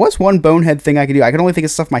hard about what's one bonehead thing I could do. I could only think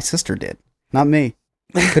of stuff my sister did, not me.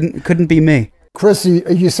 Couldn't be me. Chris,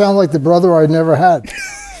 you sound like the brother I never had.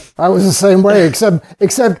 I was the same way,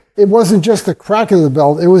 except it wasn't just the crack of the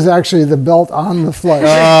belt. It was actually the belt on the flesh.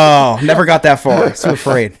 Oh, never got that far. So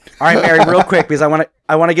afraid. All right, Mary, real quick, because I want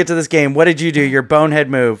to get to this game. What did you do? Your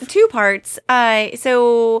bonehead move. 2 parts.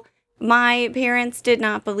 So my parents did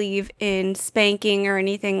not believe in spanking or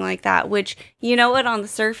anything like that, which, you know what, on the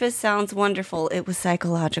surface sounds wonderful. It was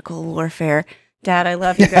psychological warfare. Dad, I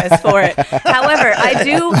love you guys for it. However,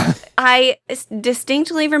 I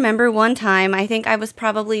distinctly remember one time, I think I was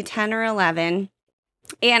probably 10 or 11,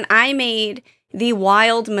 And I made the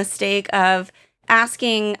wild mistake of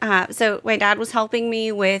asking, so my dad was helping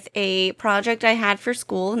me with a project I had for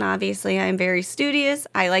school, and obviously I'm very studious.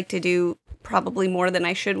 I like to do probably more than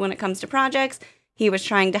I should when it comes to projects. He was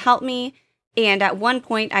trying to help me, and at one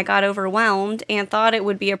point I got overwhelmed and thought it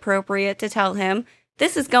would be appropriate to tell him,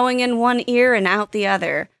 this is going in one ear and out the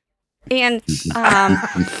other. And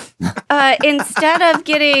instead of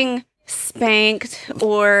getting spanked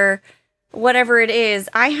or whatever it is,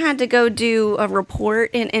 I had to go do a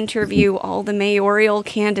report and interview all the mayoral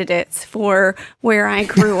candidates for where I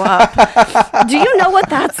grew up. Do you know what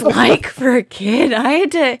that's like for a kid? I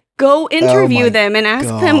had to go interview them and ask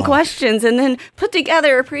them questions and then put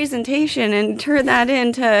together a presentation and turn that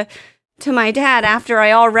into my dad after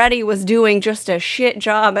I already was doing just a shit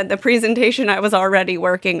job at the presentation I was already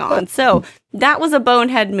working on. So that was a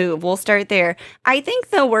bonehead move. We'll start there. I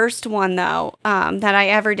think the worst one, though, that I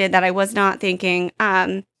ever did that I was not thinking,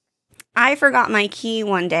 I forgot my key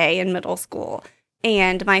one day in middle school,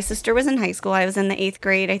 and my sister was in high school. I was in the 8th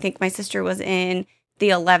grade. I think my sister was in the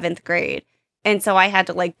 11th grade. And so I had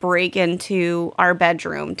to like break into our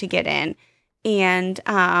bedroom to get in. And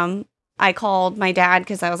I called my dad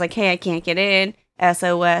because I was like, hey, I can't get in.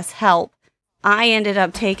 SOS, help. I ended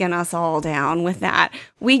up taking us all down with that.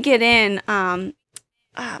 We get in.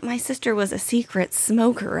 My sister was a secret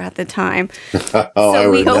smoker at the time.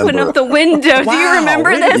 So we open up the window. Do you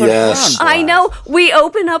remember this? Yes. I know. We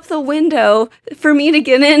open up the window for me to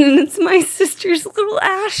get in, and it's my sister's little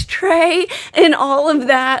ashtray and all of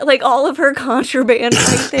that, like all of her contraband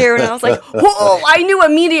right there. And I was like, whoa, I knew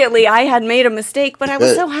immediately I had made a mistake, but I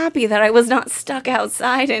was so happy that I was not stuck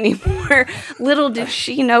outside anymore. Little did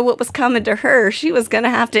she know what was coming to her. She was going to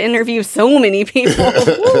have to interview so many people.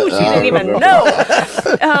 Woo, she didn't even know.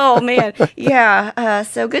 Oh man, yeah.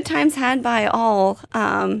 So good times had by all.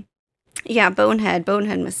 Yeah, bonehead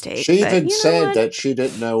mistake. She even said that she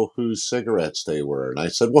didn't know whose cigarettes they were, and I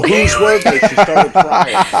said, "Well, whose were they?" She started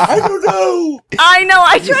crying. I don't know. I know.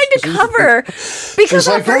 I tried to cover because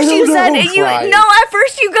at first you said at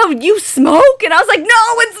first you go, you smoke, and I was like, no,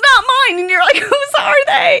 it's not mine, and you're like, whose are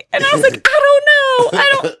they? And I was like, I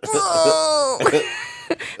don't know.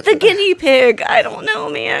 The guinea pig. I don't know,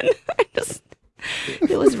 man.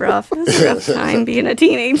 It was rough. It was a rough time being a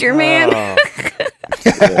teenager, man. All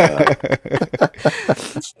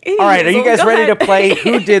right, are you guys ready to play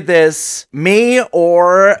Who Did This, me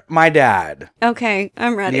or my dad? Okay,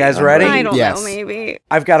 I'm ready. You guys ready? I don't know, maybe.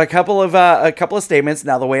 I've got a couple of statements.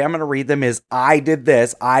 Now, the way I'm going to read them is I did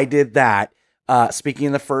this, I did that. Speaking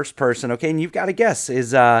in the first person, okay, and you've got to guess,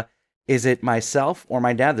 is it myself or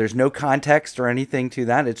my dad? There's no context or anything to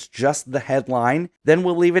that. It's just the headline. Then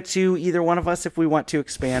we'll leave it to either one of us if we want to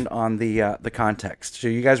expand on the context. So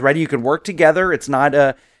you guys ready? You can work together. It's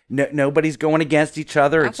not nobody's going against each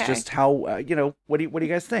other. It's just how what do you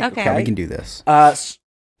guys think? Okay, we can do this.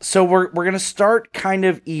 So we're gonna start kind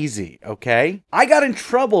of easy. Okay, I got in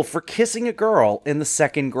trouble for kissing a girl in the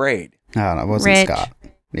 2nd grade. No, it wasn't Rich. Scott.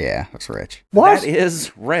 Yeah, that's Rich. What? That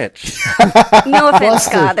is Rich. No offense,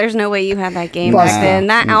 Scott. There's no way you had that game back then.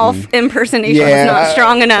 That Alf impersonation was not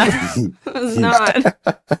strong enough. It was not.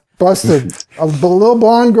 Busted. A little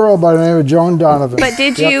blonde girl by the name of Joan Donovan. But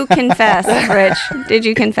did you confess, Rich? Did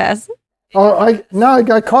you confess? Oh, I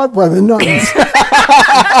got caught by the nuns.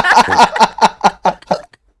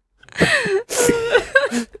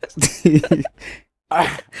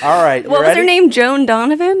 All right. What was her name? Joan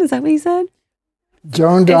Donovan? Is that what you said?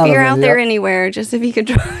 Joan Donovan. If you're out there anywhere, just if you could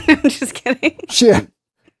draw. I'm just kidding. She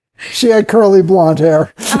had curly blonde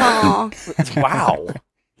hair. Oh, Wow.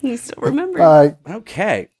 you still remember?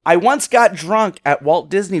 Okay. I once got drunk at Walt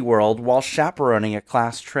Disney World while chaperoning a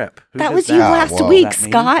class trip. Who That did was you last week,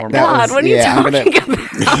 Scott. God, what are you talking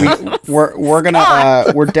about? We're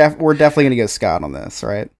gonna we're definitely gonna get Scott on this,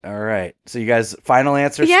 right? All right. So you guys, final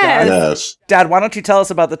answer, Yes. Scott? Yes. Dad, why don't you tell us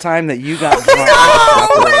about the time that you got drunk?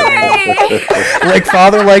 Like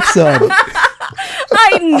father, like son.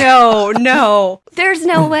 No. There's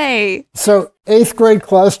no way. So 8th grade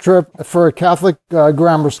class trip for a Catholic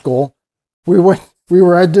grammar school. We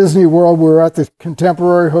were at Disney World. We were at the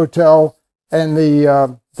Contemporary Hotel, and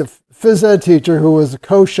the phys ed teacher, who was a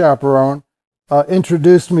co-chaperone,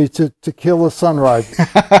 introduced me to Kill a Sunrise.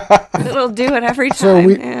 It'll do it every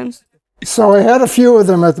time, man. So I had a few of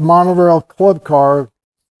them at the Monorail Club car,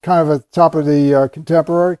 kind of at the top of the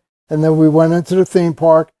Contemporary, and then we went into the theme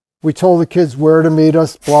park. We told the kids where to meet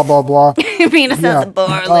us, blah, blah, blah. Meet us at the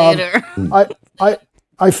bar later.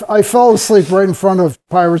 I fell asleep right in front of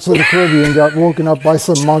Pirates of the Caribbean and got woken up by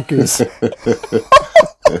some monkeys.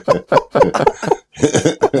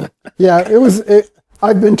 Yeah,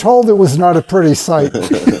 I've been told it was not a pretty sight.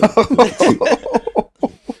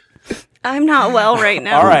 I'm not well right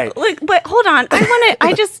now. All right. Look, but hold on.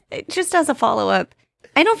 I just as a follow-up,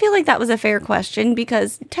 I don't feel like that was a fair question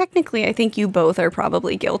because technically I think you both are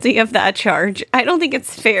probably guilty of that charge. I don't think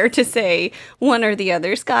it's fair to say one or the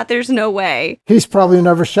other. Scott, there's no way. He's probably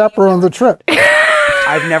never chaperoned the trip.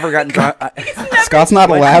 I've never gotten drunk. Scott's not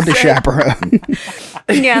allowed to chaperone.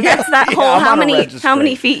 Yeah, that's that whole I'm how on a many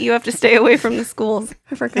registry. feet you have to stay away from the schools.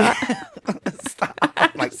 I forgot.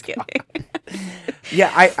 I'm just kidding.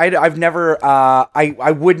 Yeah, I've never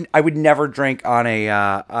I would never drink on a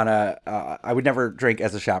I would never drink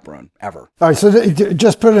as a chaperone ever. All right, so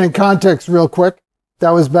just put it in context real quick. That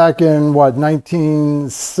was back in,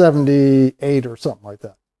 1978 or something like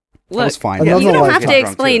that. Look, was fine. you Another don't have lifetime. to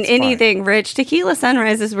explain It's fine. anything, Rich. Tequila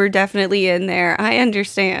sunrises were definitely in there. I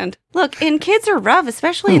understand. Look, and kids are rough,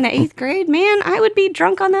 especially in the 8th grade. Man, I would be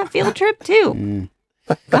drunk on that field trip too.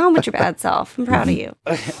 Go on with your bad self. I'm proud of you.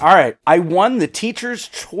 All right, I won the Teacher's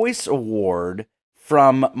Choice Award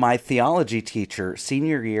from my theology teacher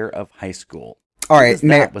senior year of high school. All Who right, was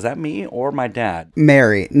that? Was that me or my dad?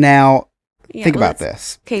 Mary. Now, Yeah, think about let's-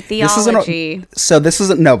 this. Okay, This isn't theology. So this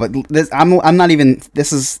isn't no, but this I'm not even.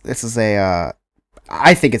 This is a.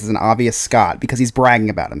 I think it's an obvious Scott because he's bragging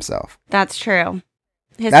about himself. That's true.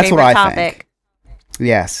 His That's favorite what I topic. think.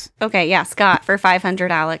 Yes. Okay, yeah, Scott for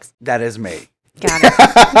 500, Alex. That is me. Got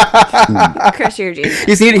it. Chris, you're a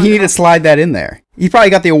genius. He needed to slide that in there. He probably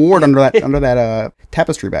got the award under that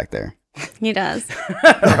tapestry back there. He does.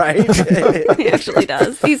 Right? He actually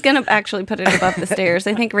does. He's going to actually put it above the stairs.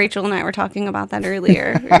 I think Rachel and I were talking about that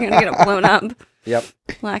earlier. You're going to get it blown up. Yep.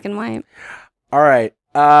 Black and white. All right.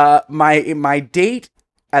 My date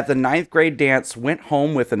at the 9th grade dance went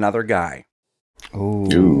home with another guy.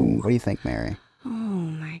 Ooh. What do you think, Mary? Oh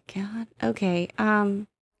my God. Okay.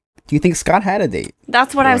 Do you think Scott had a date?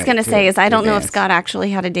 That's what I was going to say is I don't know if dance. Scott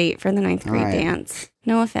actually had a date for the 9th grade All right. dance.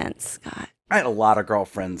 No offense, Scott. I had a lot of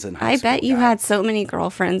girlfriends in high I school. bet you had so many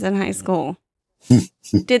girlfriends in high school.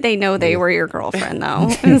 Did they know they were your girlfriend though?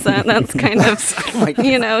 That's kind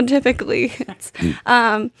of typically.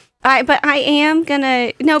 But I am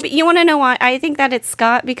gonna but you want to know why? I think that it's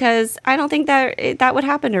Scott because I don't think that would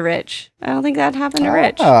happen to Rich. I don't think that happened to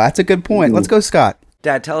Rich. Oh, that's a good point. Let's go, Scott.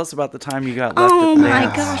 Dad, tell us about the time you got left Oh at the my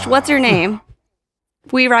dance. gosh, what's her name?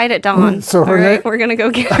 We ride at dawn. So her all right, name- we're gonna go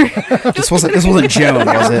get her. This wasn't Joan,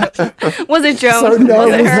 was it? Was it Joan? So no,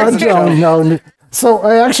 Was it was her? not Joan. No. So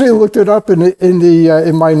I actually looked it up in my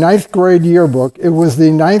 9th grade yearbook. It was the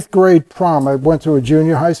 9th grade prom. I went to a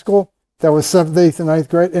junior high school. That was 7th, 8th, and 9th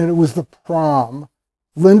grade, and it was the prom.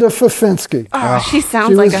 Linda Fafinski. Oh, she sounds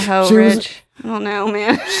She like was- a hoe, she was- Rich. I don't know,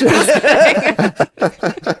 man.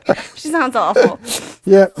 She sounds awful.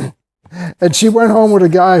 Yeah. And she went home with a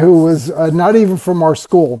guy who was not even from our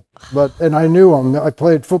school, and I knew him. I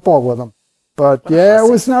played football with him. But yeah, it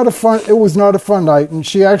was not a fun night. And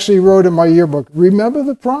she actually wrote in my yearbook, "Remember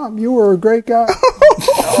the prom? You were a great guy."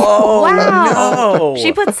 Oh, Wow. no.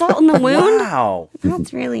 She put salt in the wound? Wow.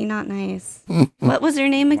 That's really not nice. What was her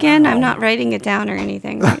name again? I'm not writing it down or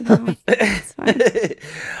anything right now. It's fine.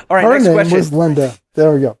 All right, Her next name question. was Linda.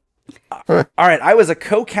 There we go. All right, I was a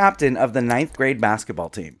co-captain of the 9th grade basketball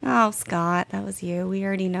team. Oh, Scott, that was you. We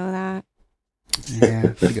already know that.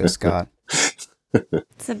 Yeah, there you go, Scott.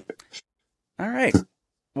 It's a, All right.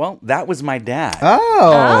 Well, that was my dad.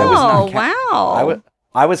 Oh. wow.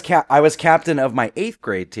 I was captain of my 8th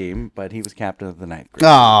grade team, but he was captain of the 9th grade.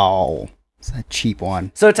 Oh. It's a cheap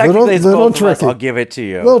one. So technically, it's Little both of us. tricky. I'll give it to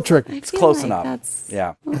you. A little tricky. It's close enough. That's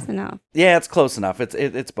Yeah. close enough. Yeah, it's close enough.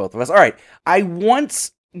 It's both of us. All right. I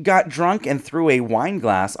once got drunk and threw a wine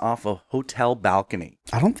glass off a hotel balcony.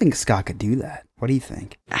 I don't think Scott could do that. What do you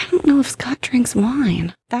think? I don't know if Scott drinks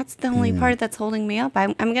wine. That's the only part that's holding me up.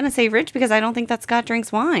 I'm going to say Rich because I don't think that Scott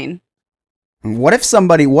drinks wine. What if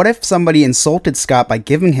somebody insulted Scott by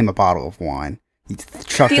giving him a bottle of wine? He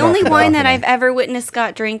chucked The it off only wine that balcony. I've ever witnessed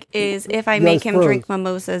Scott drink is if I make him drink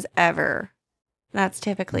mimosas ever. That's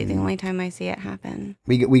typically the only time I see it happen.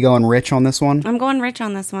 We going Rich on this one? I'm going Rich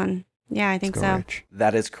on this one. Yeah, I think so. Rich.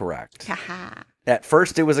 That is correct. Haha. At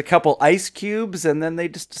first, it was a couple ice cubes, and then they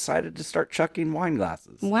just decided to start chucking wine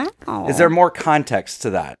glasses. Wow. Is there more context to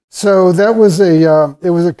that? So that was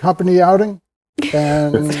a company outing,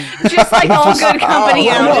 and Just like all good company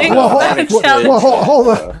outings. hold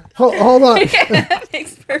on. That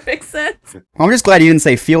makes perfect sense. Well, I'm just glad you didn't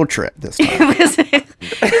say field trip this time. He's like,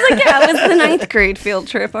 yeah, it was the 9th grade field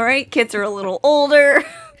trip. All right, kids are a little older.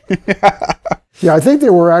 Yeah, I think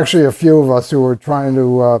there were actually a few of us who were trying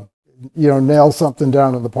to, nail something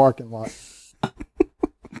down in the parking lot.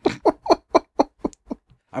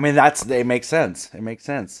 I mean, it makes sense. It makes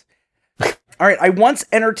sense. All right. I once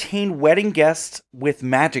entertained wedding guests with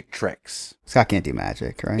magic tricks. Scott can't do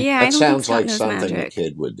magic, right? Yeah, That sounds like something a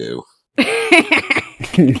kid would do.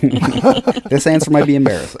 This answer might be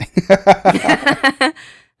embarrassing.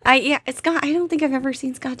 Scott, I don't think I've ever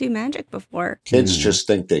seen Scott do magic before. Kids just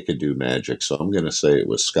think they could do magic, so I'm going to say it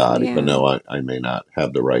was Scott, even though I may not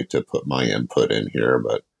have the right to put my input in here,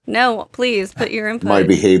 but... No, please put your input. My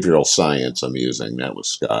behavioral science I'm using, that was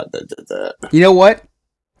Scott that did that. You know what?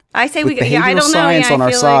 I say with we. Yeah, I don't know. Science on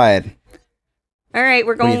our side. All right,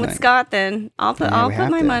 we're do you going with think? Scott then. I'll put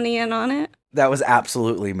my money in on it. That was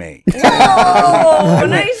absolutely me. Oh,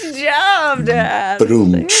 nice job, Dad. There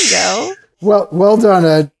you go. Well done,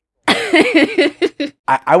 Ed.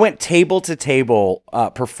 I went table to table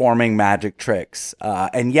performing magic tricks,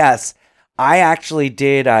 and yes, I actually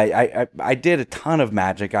did. I did a ton of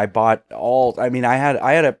magic. I bought all. I mean, I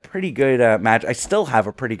had a pretty good magic. I still have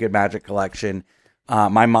a pretty good magic collection.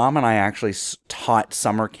 My mom and I actually taught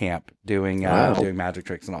summer camp doing magic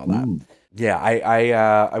tricks and all that. Yeah,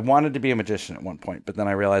 I wanted to be a magician at one point, but then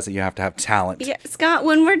I realized that you have to have talent. Yeah, Scott,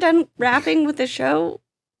 when we're done wrapping with the show,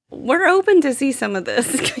 we're open to see some of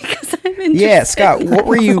this because I'm interested. Yeah, Scott, what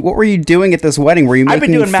were you doing at this wedding? Were you making I've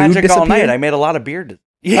been doing food magic disappear? all night. I made a lot of beer.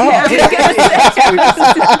 Yeah.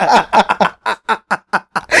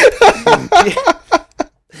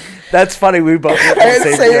 That's funny. We both did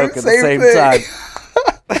the same joke at the same time.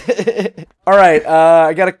 All right,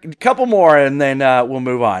 I got a couple more, and then we'll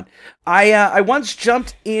move on. I once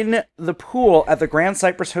jumped in the pool at the Grand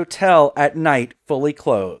Cypress Hotel at night, fully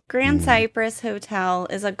clothed. Grand Cypress Hotel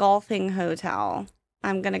is a golfing hotel.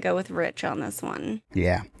 I'm going to go with Rich on this one.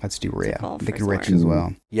 Yeah, let's do Rich. I'm thinking resort. Rich as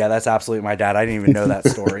well. Yeah, that's absolutely my dad. I didn't even know that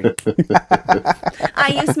story.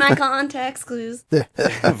 I used my context clues.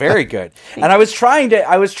 Very good. And I was trying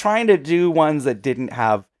to do ones that didn't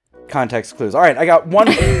have context clues. All right, I got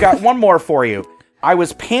one more for you. I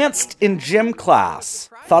was pantsed in gym class.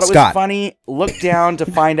 Thought it was funny. Looked down to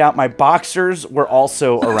find out my boxers were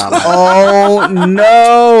also around. Oh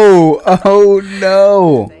no! Oh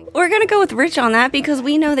no! We're going to go with Rich on that because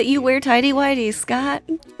we know that you wear tighty whities, Scott.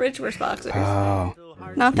 Rich wears boxers. Oh.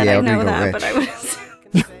 Not that I know that, but I would.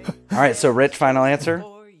 All right, so Rich, final answer?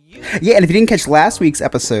 Yeah, and if you didn't catch last week's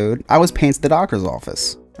episode, I was pants at the doctor's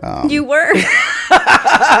office. You were.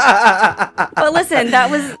 But listen, that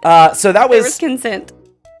was... there was consent.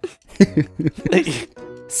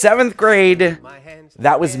 7th grade,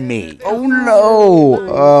 that was me. Oh no!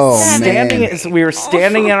 Oh man! We were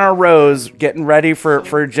standing in our rows, getting ready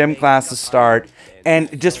for gym class to start,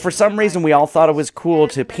 and just for some reason, we all thought it was cool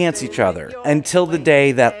to pants each other. Until the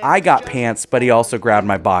day that I got pants, but he also grabbed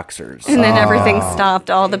my boxers. And then everything stopped.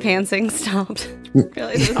 All the pantsing stopped.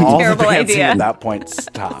 Really, this was a All terrible the pantsing idea. at that point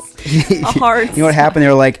stopped. A hard. You know what happened?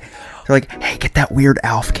 They're like, hey, get that weird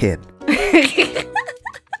Alf kid.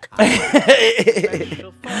 All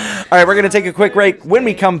right, we're going to take a quick break. When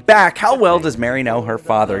we come back, how well does Mary know her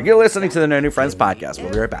father? You're listening to the No New Friends podcast.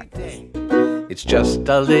 We'll be right back. It's just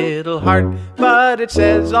a little heart, but it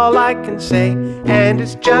says all I can say, and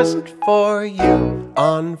it's just for you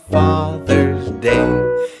on Father's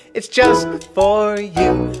Day. It's just for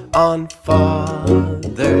you on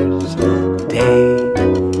Father's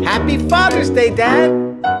Day. Happy Father's Day, Dad!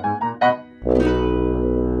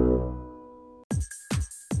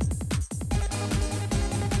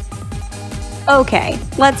 Okay,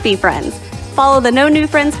 let's be friends. Follow the No New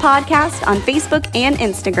Friends podcast on Facebook and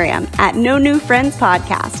Instagram at No New Friends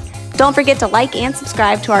Podcast. Don't forget to like and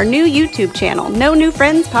subscribe to our new YouTube channel, No New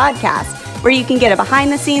Friends Podcast, where you can get a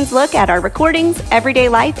behind-the-scenes look at our recordings, everyday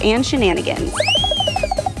life, and shenanigans.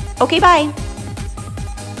 Okay, bye.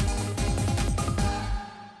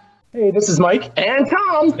 Hey, this is Mike and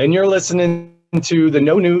Tom, and you're listening to the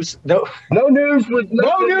No New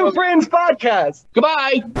Friends podcast.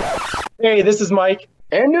 Goodbye. Hey, this is Mike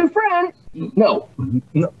and new friend. No.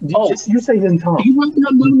 You say and Tom. You want no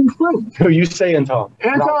new friend. No, you say and Tom.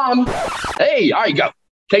 And Tom. Hey, all right, go.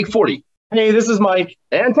 Take 40. Hey, this is Mike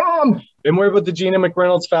and Tom, and we're with the Gina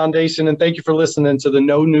McReynolds Foundation, and thank you for listening to the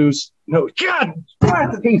God.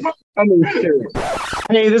 I'm serious.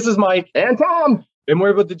 Hey, this is Mike and Tom. And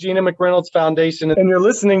we're with the Gina McReynolds Foundation, and you're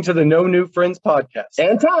listening to the No New Friends podcast.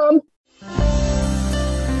 And Tom.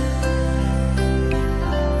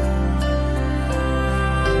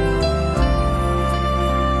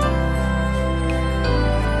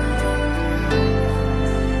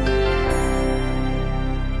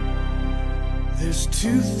 There's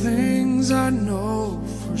two things I know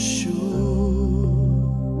for sure.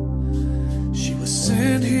 She was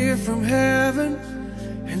sent here from heaven,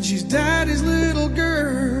 and she's daddy's little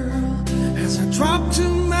girl, as I drop to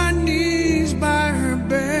my knees by her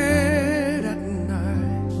bed at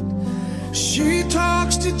night. She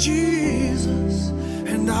talks to Jesus,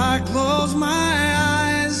 and I close my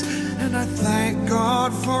eyes, and I thank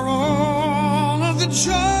God for all of the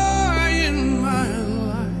joy in my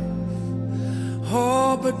life.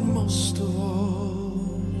 Oh, but most of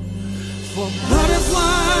all, for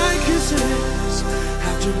butterfly kisses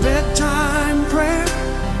after bedtime prayer,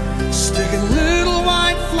 sticking little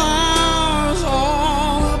white flowers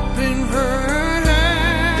all up in her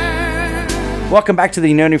hair. Welcome back to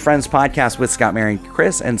the No New Friends podcast with Scott, Mary, and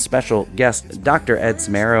Chris, and special guest Dr. Ed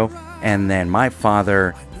Samaro, and then my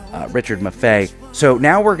father, Richard Maffei. So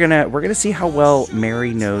now we're gonna see how well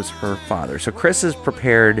Mary knows her father. So Chris has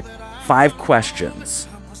prepared 5 questions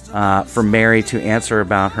for Mary to answer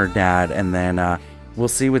about her dad, and then we'll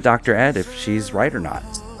see with Dr. Ed if she's right or not.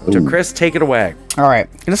 So Chris, take it away. All right,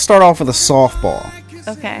 I'm gonna start off with a softball.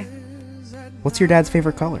 Okay. What's your dad's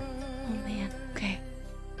favorite color? Oh man. Okay.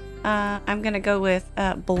 I'm gonna go with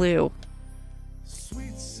blue.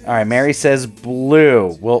 All right, Mary says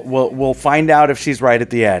blue. We'll find out if she's right at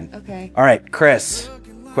the end. Okay. All right, Chris,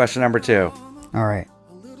 question number 2. All right,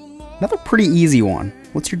 another pretty easy one.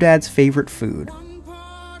 What's your dad's favorite food?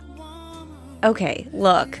 Okay,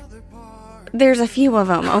 look. There's a few of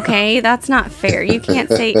them, okay? That's not fair. You can't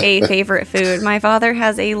say a favorite food. My father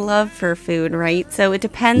has a love for food, right? So it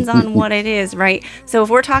depends on what it is, right? So if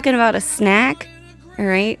we're talking about a snack, all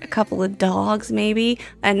right, a couple of dogs maybe,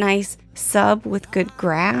 a nice sub with good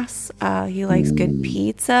grass. He likes good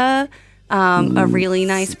pizza, a really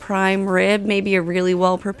nice prime rib, maybe a really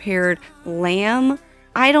well-prepared lamb.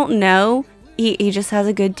 I don't know. He just has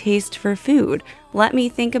a good taste for food. Let me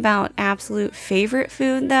think about absolute favorite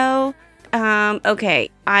food, though. Okay,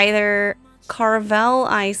 either Carvel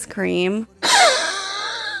ice cream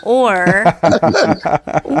or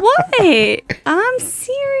what? I'm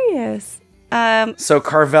serious. So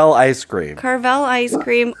Carvel ice cream. Carvel ice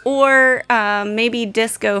cream or maybe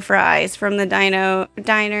disco fries from the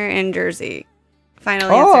diner in Jersey.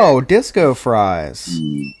 Final answer. Oh, disco fries.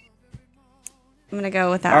 I'm gonna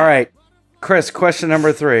go with that. All right, Chris, question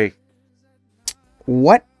number 3.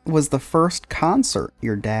 What was the first concert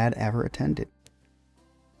your dad ever attended?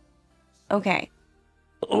 Okay.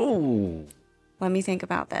 Oh. Let me think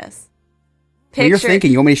about this. Well, you're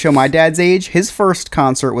thinking, you want me to show my dad's age? His first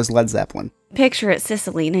concert was Led Zeppelin. Picture it,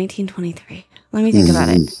 Sicily, 1923. Let me think about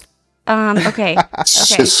it. Okay.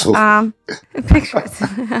 Sicily. Picture it.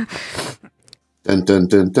 Dun dun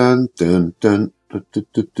dun dun dun dun. Don't-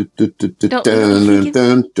 Dun,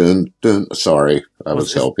 dun, dun, dun. Sorry, I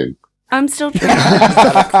was helping. I'm still trying.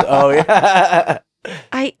 Oh yeah.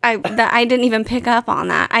 I didn't even pick up on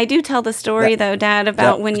that. I do tell the story though, Dad,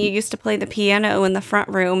 about when you used to play the piano in the front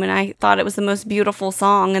room, and I thought it was the most beautiful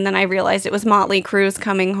song, and then I realized it was Motley Crue's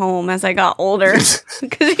 "Coming Home" as I got older. I was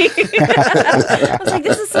like,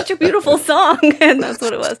 "This is such a beautiful song," and that's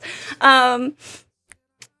what it was.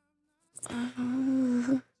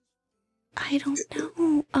 I don't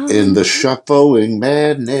know. In the shuffling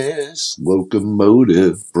madness,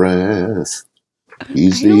 locomotive breath.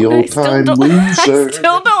 He's the old-time loser. I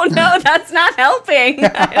still don't know. That's not helping.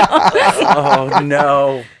 Oh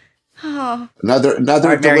no. Oh. Another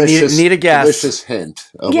right, Mary, delicious, need a guess. delicious hint.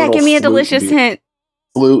 Yeah, give me a delicious hint.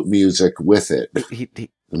 Flute music with it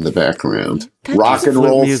in the background. Rock and flute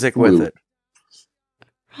roll music flute. with it.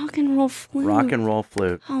 Rock and roll flute. Rock and roll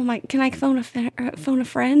flute. Oh my! Can I phone a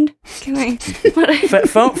friend? Can I?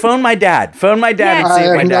 Phone my dad. Phone my dad and see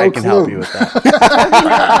if my dad can help you with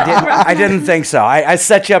that. I didn't think so. I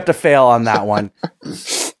set you up to fail on that one.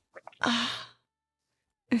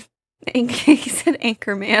 He said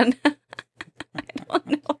Anchorman. I don't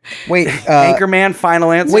know. Wait, Anchorman,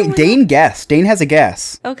 final answer? Wait, Dane guessed. Dane has a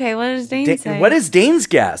guess. Okay, what does Dane say? What is Dane's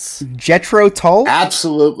guess? Jethro Tull?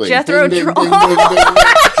 Absolutely. Jethro Ding, ding, Tull. ding, ding, ding, ding.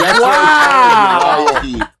 Jethro Wow.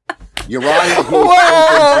 Tull, Uriah Heep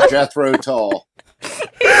opened for Jethro Tull. He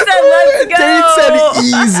said, "Let's go." Dane said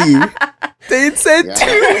easy. Dane said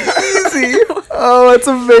too easy. Oh, that's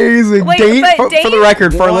amazing. Wait, Dane, but for the Dane-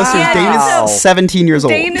 record, for our listeners, Dane Wow. is 17 years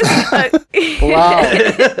old. Dane is.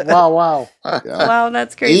 Wow. Wow,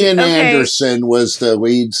 that's crazy. Ian Okay. Anderson was the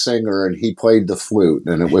lead singer, and he played the flute,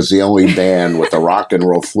 and it was the only band with the rock and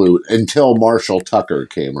roll flute until Marshall Tucker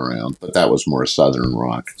came around. But that was more southern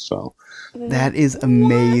rock. So That is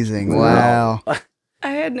amazing. Wow.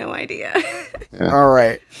 I had no idea. All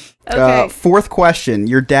right. Okay. Fourth question.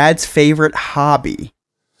 Your dad's favorite hobby?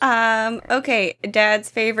 Okay. Dad's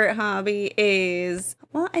favorite hobby is,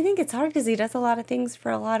 well, I think it's hard because he does a lot of things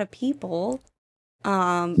for a lot of people.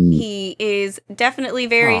 He is definitely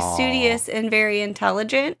very studious and very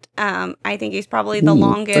intelligent. I think he's probably the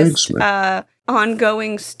longest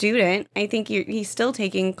ongoing student. I think he's still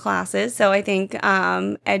taking classes, so I think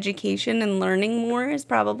education and learning more is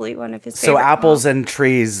probably one of his favorite. So apples and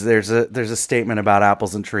trees. There's a statement about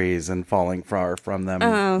apples and trees and falling far from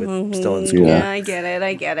them. Still in school. Yeah, I get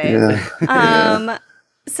it. Yeah.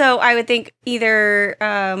 So I would think either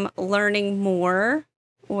learning more,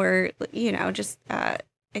 or just I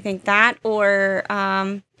think that, or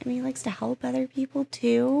he likes to help other people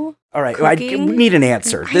too. All right, we need an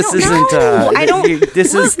answer. This This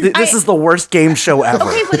is the worst game show ever.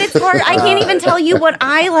 Okay, but it's hard. I can't even tell you what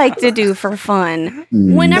I like to do for fun.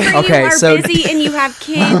 Whenever you are busy and you have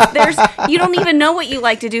kids, you don't even know what you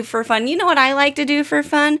like to do for fun. You know what I like to do for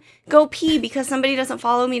fun? Go pee because somebody doesn't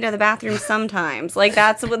follow me to the bathroom sometimes. Like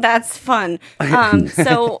that's fun.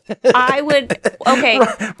 So I would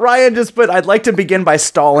Ryan just put, I'd like to begin by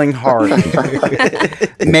stalling hard.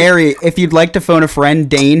 Mary, if you'd like to phone a friend,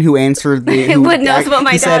 Dane, who answered who knows what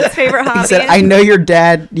my dad's favorite hobby is. He said, I know your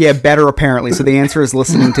dad, better apparently. So the answer is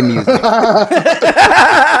listening to music.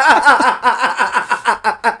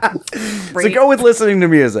 So go with listening to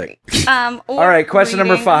music. All right, question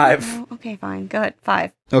number 5. Okay, fine. Go ahead.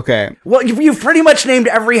 5. Okay. Well, you've pretty much named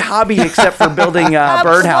every hobby except for building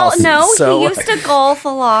birdhouses. Well, no, he used to golf a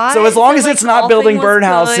lot. So as long as it's not building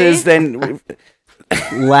birdhouses, then...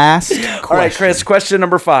 Last question. All right, Chris, question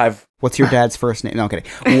number 5. What's your dad's first name? No, I'm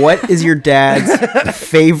kidding. What is your dad's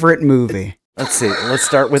favorite movie? Let's see. Let's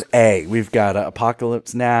start with A. We've got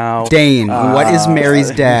Apocalypse Now. Dane, what is Mary's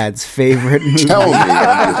dad's favorite movie? Tell me when you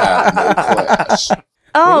have no class.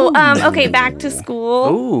 Okay, Back to School.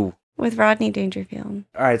 Ooh. With Rodney Dangerfield.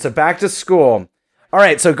 All right, so Back to School. All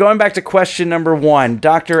right, so going back to question number 1,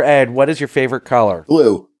 Dr. Ed, what is your favorite color?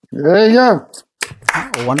 Blue. There you go.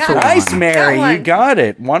 One for nice, one. Mary. You got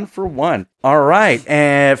it. 1 for 1. All right.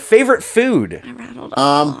 And favorite food? I rattled a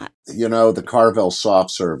lot. The Carvel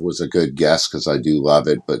soft serve was a good guess because I do love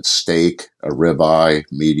it. But steak, a ribeye,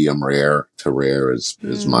 medium rare to rare is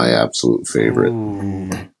my absolute favorite.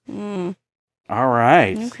 All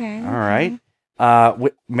right. Okay. All right.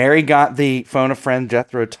 Mary got the phone a friend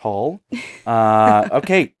Jethro Tull.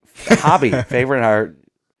 Okay. Hobby, favorite.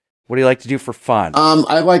 What do you like to do for fun?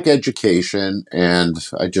 I like education, and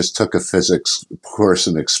I just took a physics course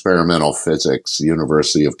in experimental physics,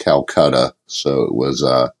 University of Calcutta. So it was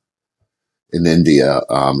in India.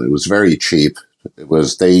 It was very cheap.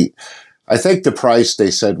 I think the price they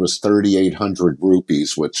said was 3,800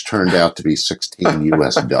 rupees, which turned out to be $16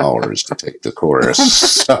 US to take the course.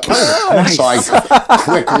 So I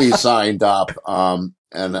quickly signed up,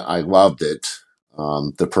 and I loved it.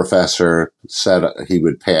 The professor said he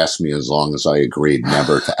would pass me as long as I agreed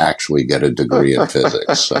never to actually get a degree in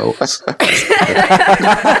physics. So,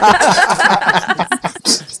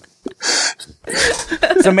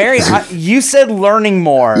 so Mary, you said learning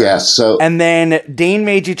more. Yes. And then Dane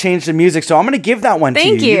made you change the music. So I'm going to give that one to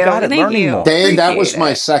you. You got it. Learning more. Dane, that was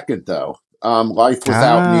my second though. Life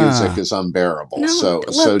without music is unbearable. No,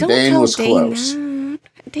 so Dane was close.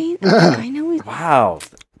 Dane, I know. Wow.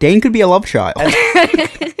 Dane could be a love child.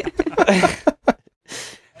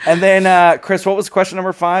 And then, Chris, what was question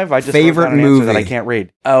number 5? I just favorite movie that I can't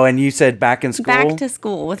read. Oh, and you said Back in School? Back to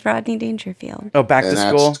School with Rodney Dangerfield. Oh, Back to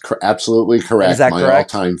School? Absolutely correct. Is that my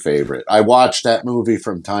correct? All-time favorite. I watched that movie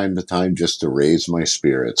from time to time just to raise my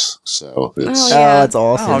spirits. So it's that's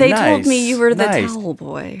awesome. They told me you were the towel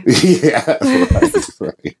boy. Yeah,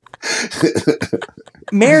 right.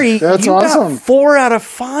 Mary, that's you awesome. Got 4 out of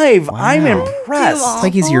 5. Wow. I'm impressed. It's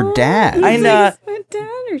like he's your dad. I know. My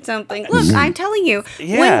dad or something. Look, I'm telling you,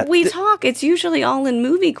 when we talk, it's usually all in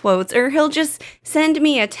movie quotes, or he'll just send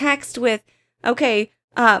me a text with,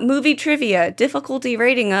 movie trivia, difficulty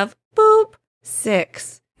rating of boop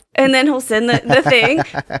 6. And then he'll send the thing,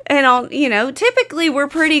 and I'll, typically we're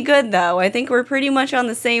pretty good though. I think we're pretty much on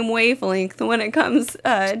the same wavelength when it comes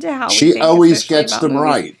to how she always gets them movies.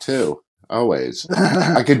 Right too. Always.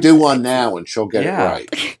 I could do one now and she'll get it right.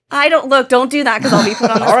 Don't do that because I'll be put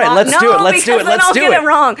on the spot. All right, let's do it. Let's do it. Let's do it.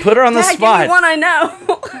 Wrong. Put her on the Dad, spot. Give me one I know.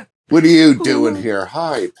 What are you doing here?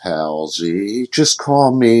 Hi, palsy. Just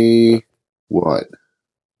call me what?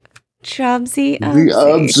 Chubsy.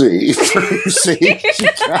 Ubsy.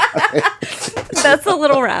 That's the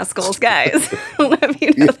Little Rascals, guys. I don't know if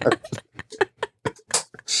you know that.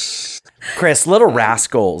 Chris, Little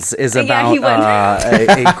Rascals is about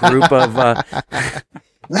a group of...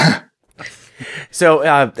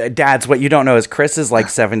 So, dads, what you don't know is Chris is like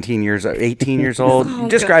 18 years old.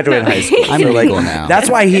 Just graduated high school. I'm legal now. That's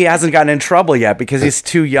why he hasn't gotten in trouble yet, because he's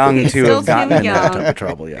too young to have gotten in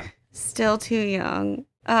trouble yet. still too young.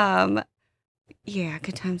 Yeah,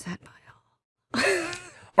 good times at Bio.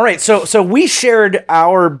 All right, so we shared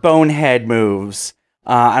our bonehead moves,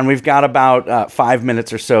 and we've got about 5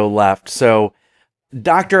 minutes or so left. So,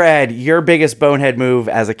 Dr. Ed, your biggest bonehead move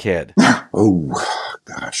as a kid? Oh,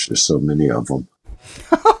 gosh, there's so many of them.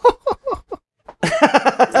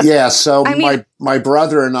 Yeah, so my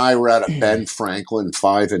brother and I were at a Ben Franklin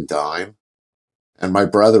 5 and Dime, and my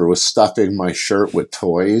brother was stuffing my shirt with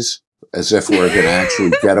toys as if we were going to actually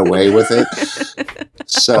get away with it.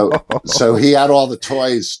 So he had all the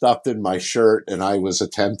toys stuffed in my shirt, and I was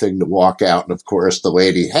attempting to walk out, and of course the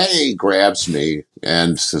lady, hey, grabs me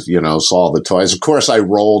and, saw the toys. Of course I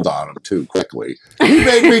rolled on them too quickly. He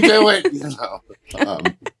made me do it,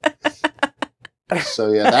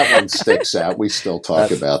 So yeah, that one sticks out. We still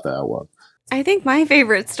talk about that one. I think my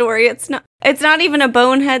favorite story, it's not even a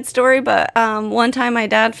bonehead story, but one time my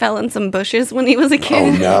dad fell in some bushes when he was a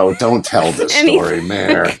kid. Oh no, don't tell this story,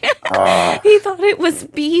 Mare. He thought it was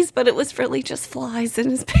bees, but it was really just flies in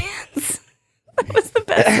his pants. That was the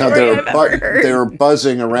best story I've ever heard. They were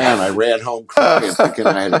buzzing around. I ran home crying, thinking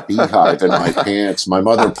I had a beehive in my pants. My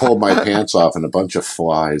mother pulled my pants off, and a bunch of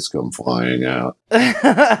flies come flying out. It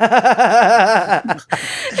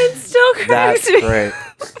still cracks me. That's great.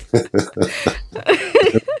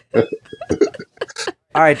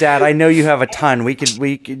 All right, Dad, I know you have a ton. We could,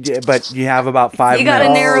 but you have about 5 minutes. You got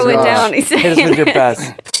to narrow it down. He's saying it. Your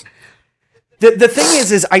best. The thing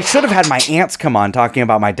is I should have had my aunts come on talking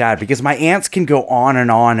about my dad, because my aunts can go on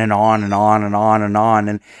and on and on and on and on and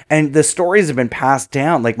on. And the stories have been passed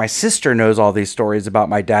down. Like, my sister knows all these stories about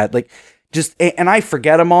my dad. Like, and I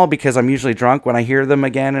forget them all because I'm usually drunk when I hear them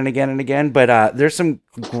again and again and again. But there's some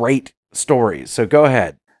great stories. So go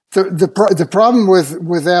ahead. The problem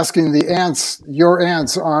with asking the aunts, your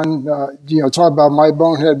aunts, on talk about my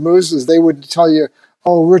bonehead moves, is they would tell you,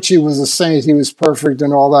 oh, Richie was a saint, he was perfect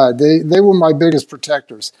and all that. They were my biggest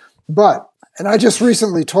protectors. And I just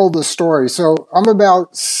recently told this story. So I'm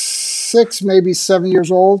about 6, maybe 7 years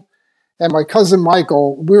old, and my cousin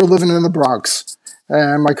Michael, we were living in the Bronx,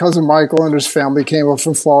 and my cousin Michael and his family came up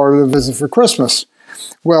from Florida to visit for Christmas.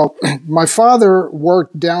 Well, my father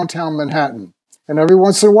worked downtown Manhattan, and every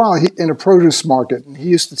once in a while in a produce market, and he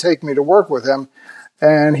used to take me to work with him.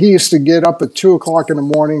 And he used to get up at 2 o'clock in the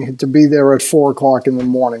morning to be there at 4 o'clock in the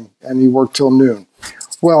morning, and he worked till noon.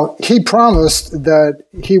 Well, he promised that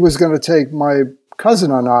he was going to take my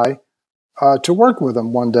cousin and I to work with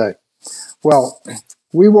him one day. Well,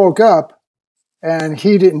 we woke up, and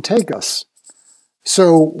he didn't take us.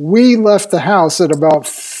 So we left the house at about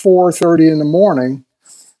 4:30 in the morning,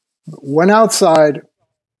 went outside,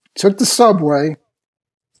 took the subway,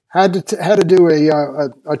 had to do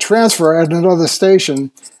a transfer at another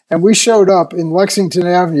station, and we showed up in Lexington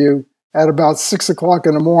Avenue at about 6 o'clock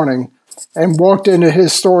in the morning and walked into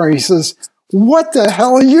his store. He says, "What the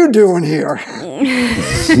hell are you doing here?"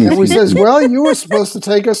 And we says, "Well, you were supposed to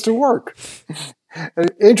take us to work."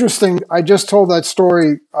 Interesting, I just told that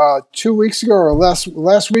story 2 weeks ago or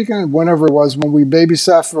last weekend, whenever it was, when we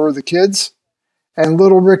babysat for the kids, and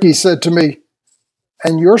little Ricky said to me,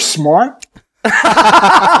 "And you're smart?"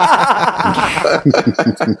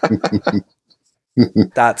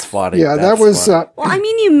 That's funny. Yeah, that was. Well, I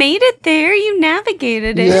mean, you made it there. You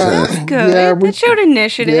navigated it. Yeah, that's good. Yeah, that showed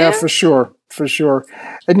initiative. Yeah, for sure.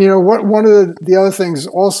 And one of the other things,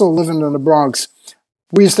 also living in the Bronx,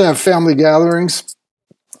 we used to have family gatherings,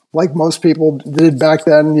 like most people did back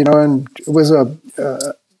then. And it was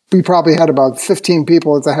we probably had about 15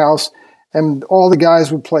 people at the house. And all the guys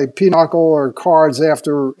would play pinochle or cards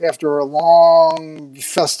after a long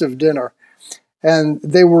festive dinner. And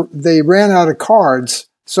they ran out of cards.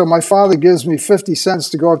 So my father gives me 50 cents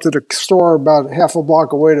to go up to the store about half a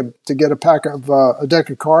block away to get a deck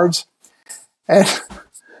of cards. And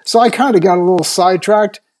so I kind of got a little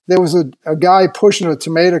sidetracked. There was a guy pushing a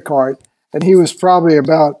tomato cart, and he was probably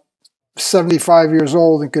about 75 years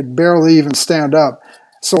old and could barely even stand up.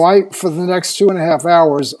 So for the next 2.5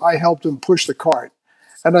 hours, I helped him push the cart.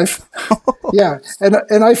 And I figured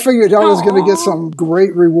I was going to get some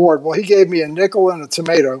great reward. Well, he gave me a nickel and a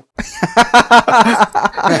tomato. And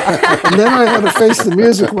then I had to face the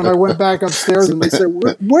music when I went back upstairs, and they said,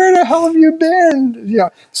 "Where the hell have you been?" Yeah.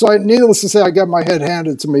 So needless to say, I got my head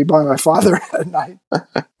handed to me by my father at night.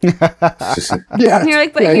 Yeah. And you're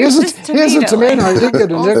like, but here's a tomato. I did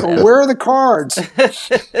get a nickel. Where are the cards?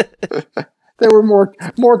 They were more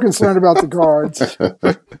concerned about the cards.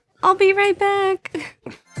 I'll be right back.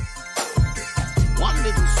 One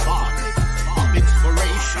little spark of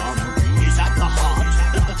inspiration is at the heart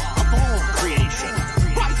of all creation,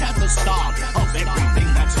 right at the start of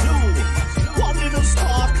everything that's new. One little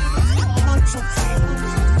spark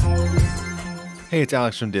Hey, it's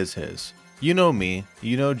Alex from Diz His. You know me,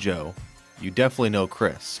 you know Joe, you definitely know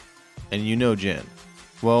Chris, and you know Jen.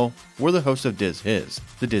 Well, we're the hosts of Diz His,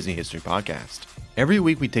 the Disney History Podcast. Every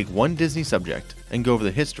week we take one Disney subject and go over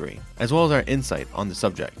the history, as well as our insight on the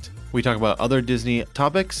subject. We talk about other Disney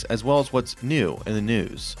topics, as well as what's new in the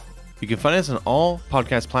news. You can find us on all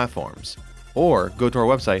podcast platforms, or go to our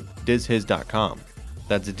website, dizhiz.com.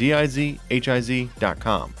 That's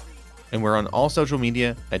DIZHIZ.com. And we're on all social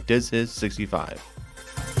media at DizHiz65.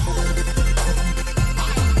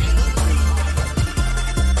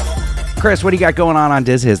 Chris, what do you got going on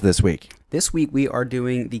Diz His this week? This week we are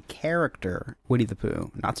doing the character Winnie the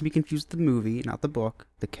Pooh. Not to be confused with the movie, not the book,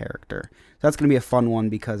 the character. So that's going to be a fun one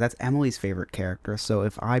because that's Emily's favorite character. So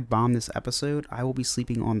if I bomb this episode, I will be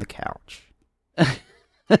sleeping on the couch. A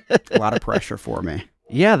lot of pressure for me.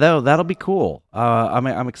 Yeah, that'll be cool.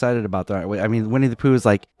 I'm excited about that. I mean, Winnie the Pooh is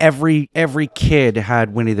like every kid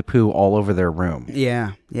had Winnie the Pooh all over their room.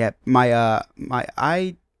 Yeah.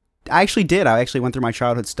 I actually did. I actually went through my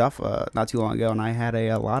childhood stuff not too long ago, and I had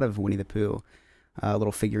a lot of Winnie the Pooh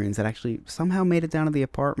little figurines that actually somehow made it down to the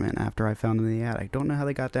apartment after I found them in the attic. Don't know how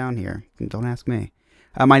they got down here. Don't ask me.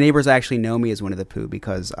 My neighbors actually know me as Winnie the Pooh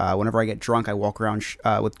because whenever I get drunk, I walk around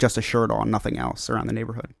with just a shirt on, nothing else around the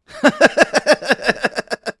neighborhood.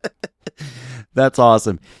 That's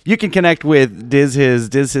awesome. You can connect with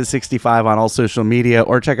Diz65 on all social media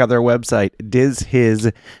or check out their website,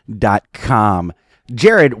 dizhiz.com.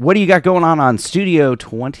 Jared, what do you got going on Studio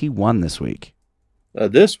 21 this week?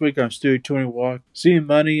 This week on Studio 21, C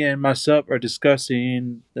Money and myself are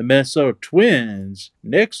discussing the Minnesota Twins.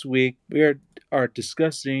 Next week, we are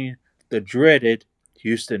discussing the dreaded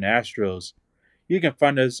Houston Astros. You can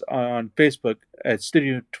find us on Facebook at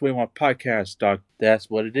Studio 21 Podcast. That's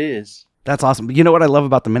what it is. That's awesome. You know what I love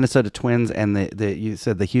about the Minnesota Twins and you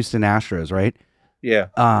said the Houston Astros, right?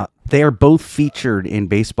 Yeah. They are both featured in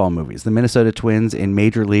baseball movies. The Minnesota Twins in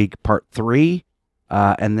Major League Part 3,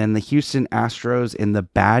 and then the Houston Astros in the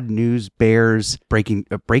Bad News Bears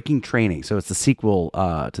Breaking Training. So it's the sequel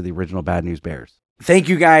to the original Bad News Bears. Thank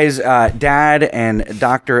you guys, Dad and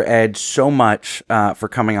Dr. Ed, so much for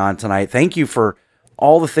coming on tonight. Thank you for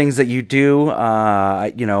all the things that you do.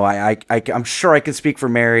 I'm sure I can speak for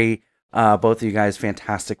Mary. Both of you guys,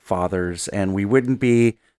 fantastic fathers, and we wouldn't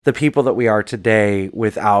be the people that we are today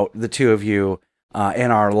without the two of you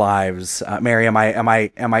in our lives. Mary, am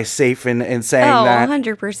I safe in saying that?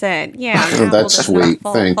 100%. Yeah, that's sweet.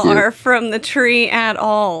 Thank you. Far from the tree at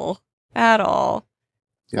all. At all.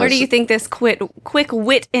 Yes. Where do you think this quick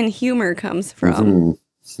wit and humor comes from?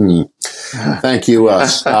 Thank you,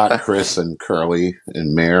 Scott, Chris, and Curly,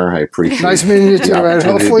 and Mayor. I appreciate it. Nice meeting you too, Ed.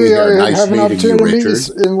 Hopefully I have an opportunity to meet you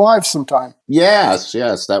in live sometime. Yes,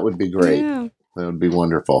 that would be great. Yeah. That would be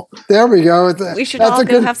wonderful. There we go. We should all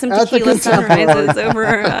go have some tequila sunrises over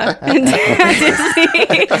in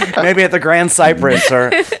Disney. Maybe at the Grand Cypress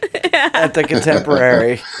or at the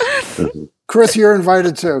Contemporary. Chris, you're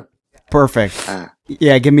invited too. Perfect.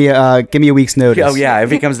 Yeah, give me a week's notice. Oh yeah,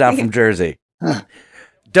 if he comes down from Jersey.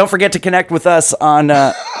 Don't forget to connect with us on.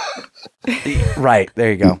 Right,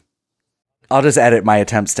 there you go. I'll just edit my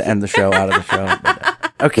attempts to end the show out of the show.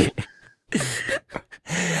 Okay.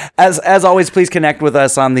 As always, please connect with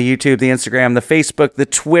us on the YouTube, the Instagram, the Facebook, the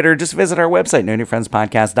Twitter. Just visit our website,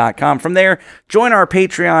 nonewfriendspodcast.com. From there, join our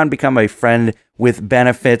Patreon, become a friend with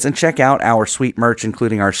benefits, and check out our sweet merch,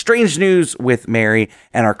 including our Strange News with Mary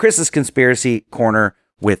and our Chris's Conspiracy Corner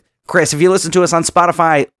with Chris. If you listen to us on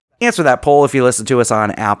Spotify, answer that poll. If you listen to us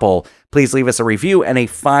on Apple, please leave us a review and a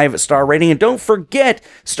 5-star rating. And don't forget,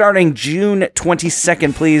 starting June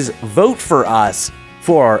 22nd, please vote for us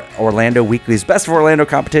for Orlando Weekly's Best of Orlando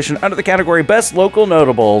competition under the category Best Local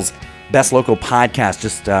Notables, Best Local Podcast.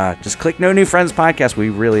 Just click No New Friends Podcast. We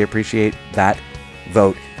really appreciate that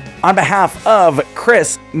vote. On behalf of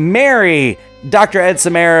Chris, Mary, Dr. Ed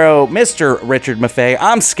Samaro, Mr. Richard Maffei,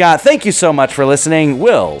 I'm Scott. Thank you so much for listening.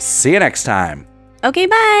 We'll see you next time. Okay,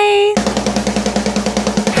 bye.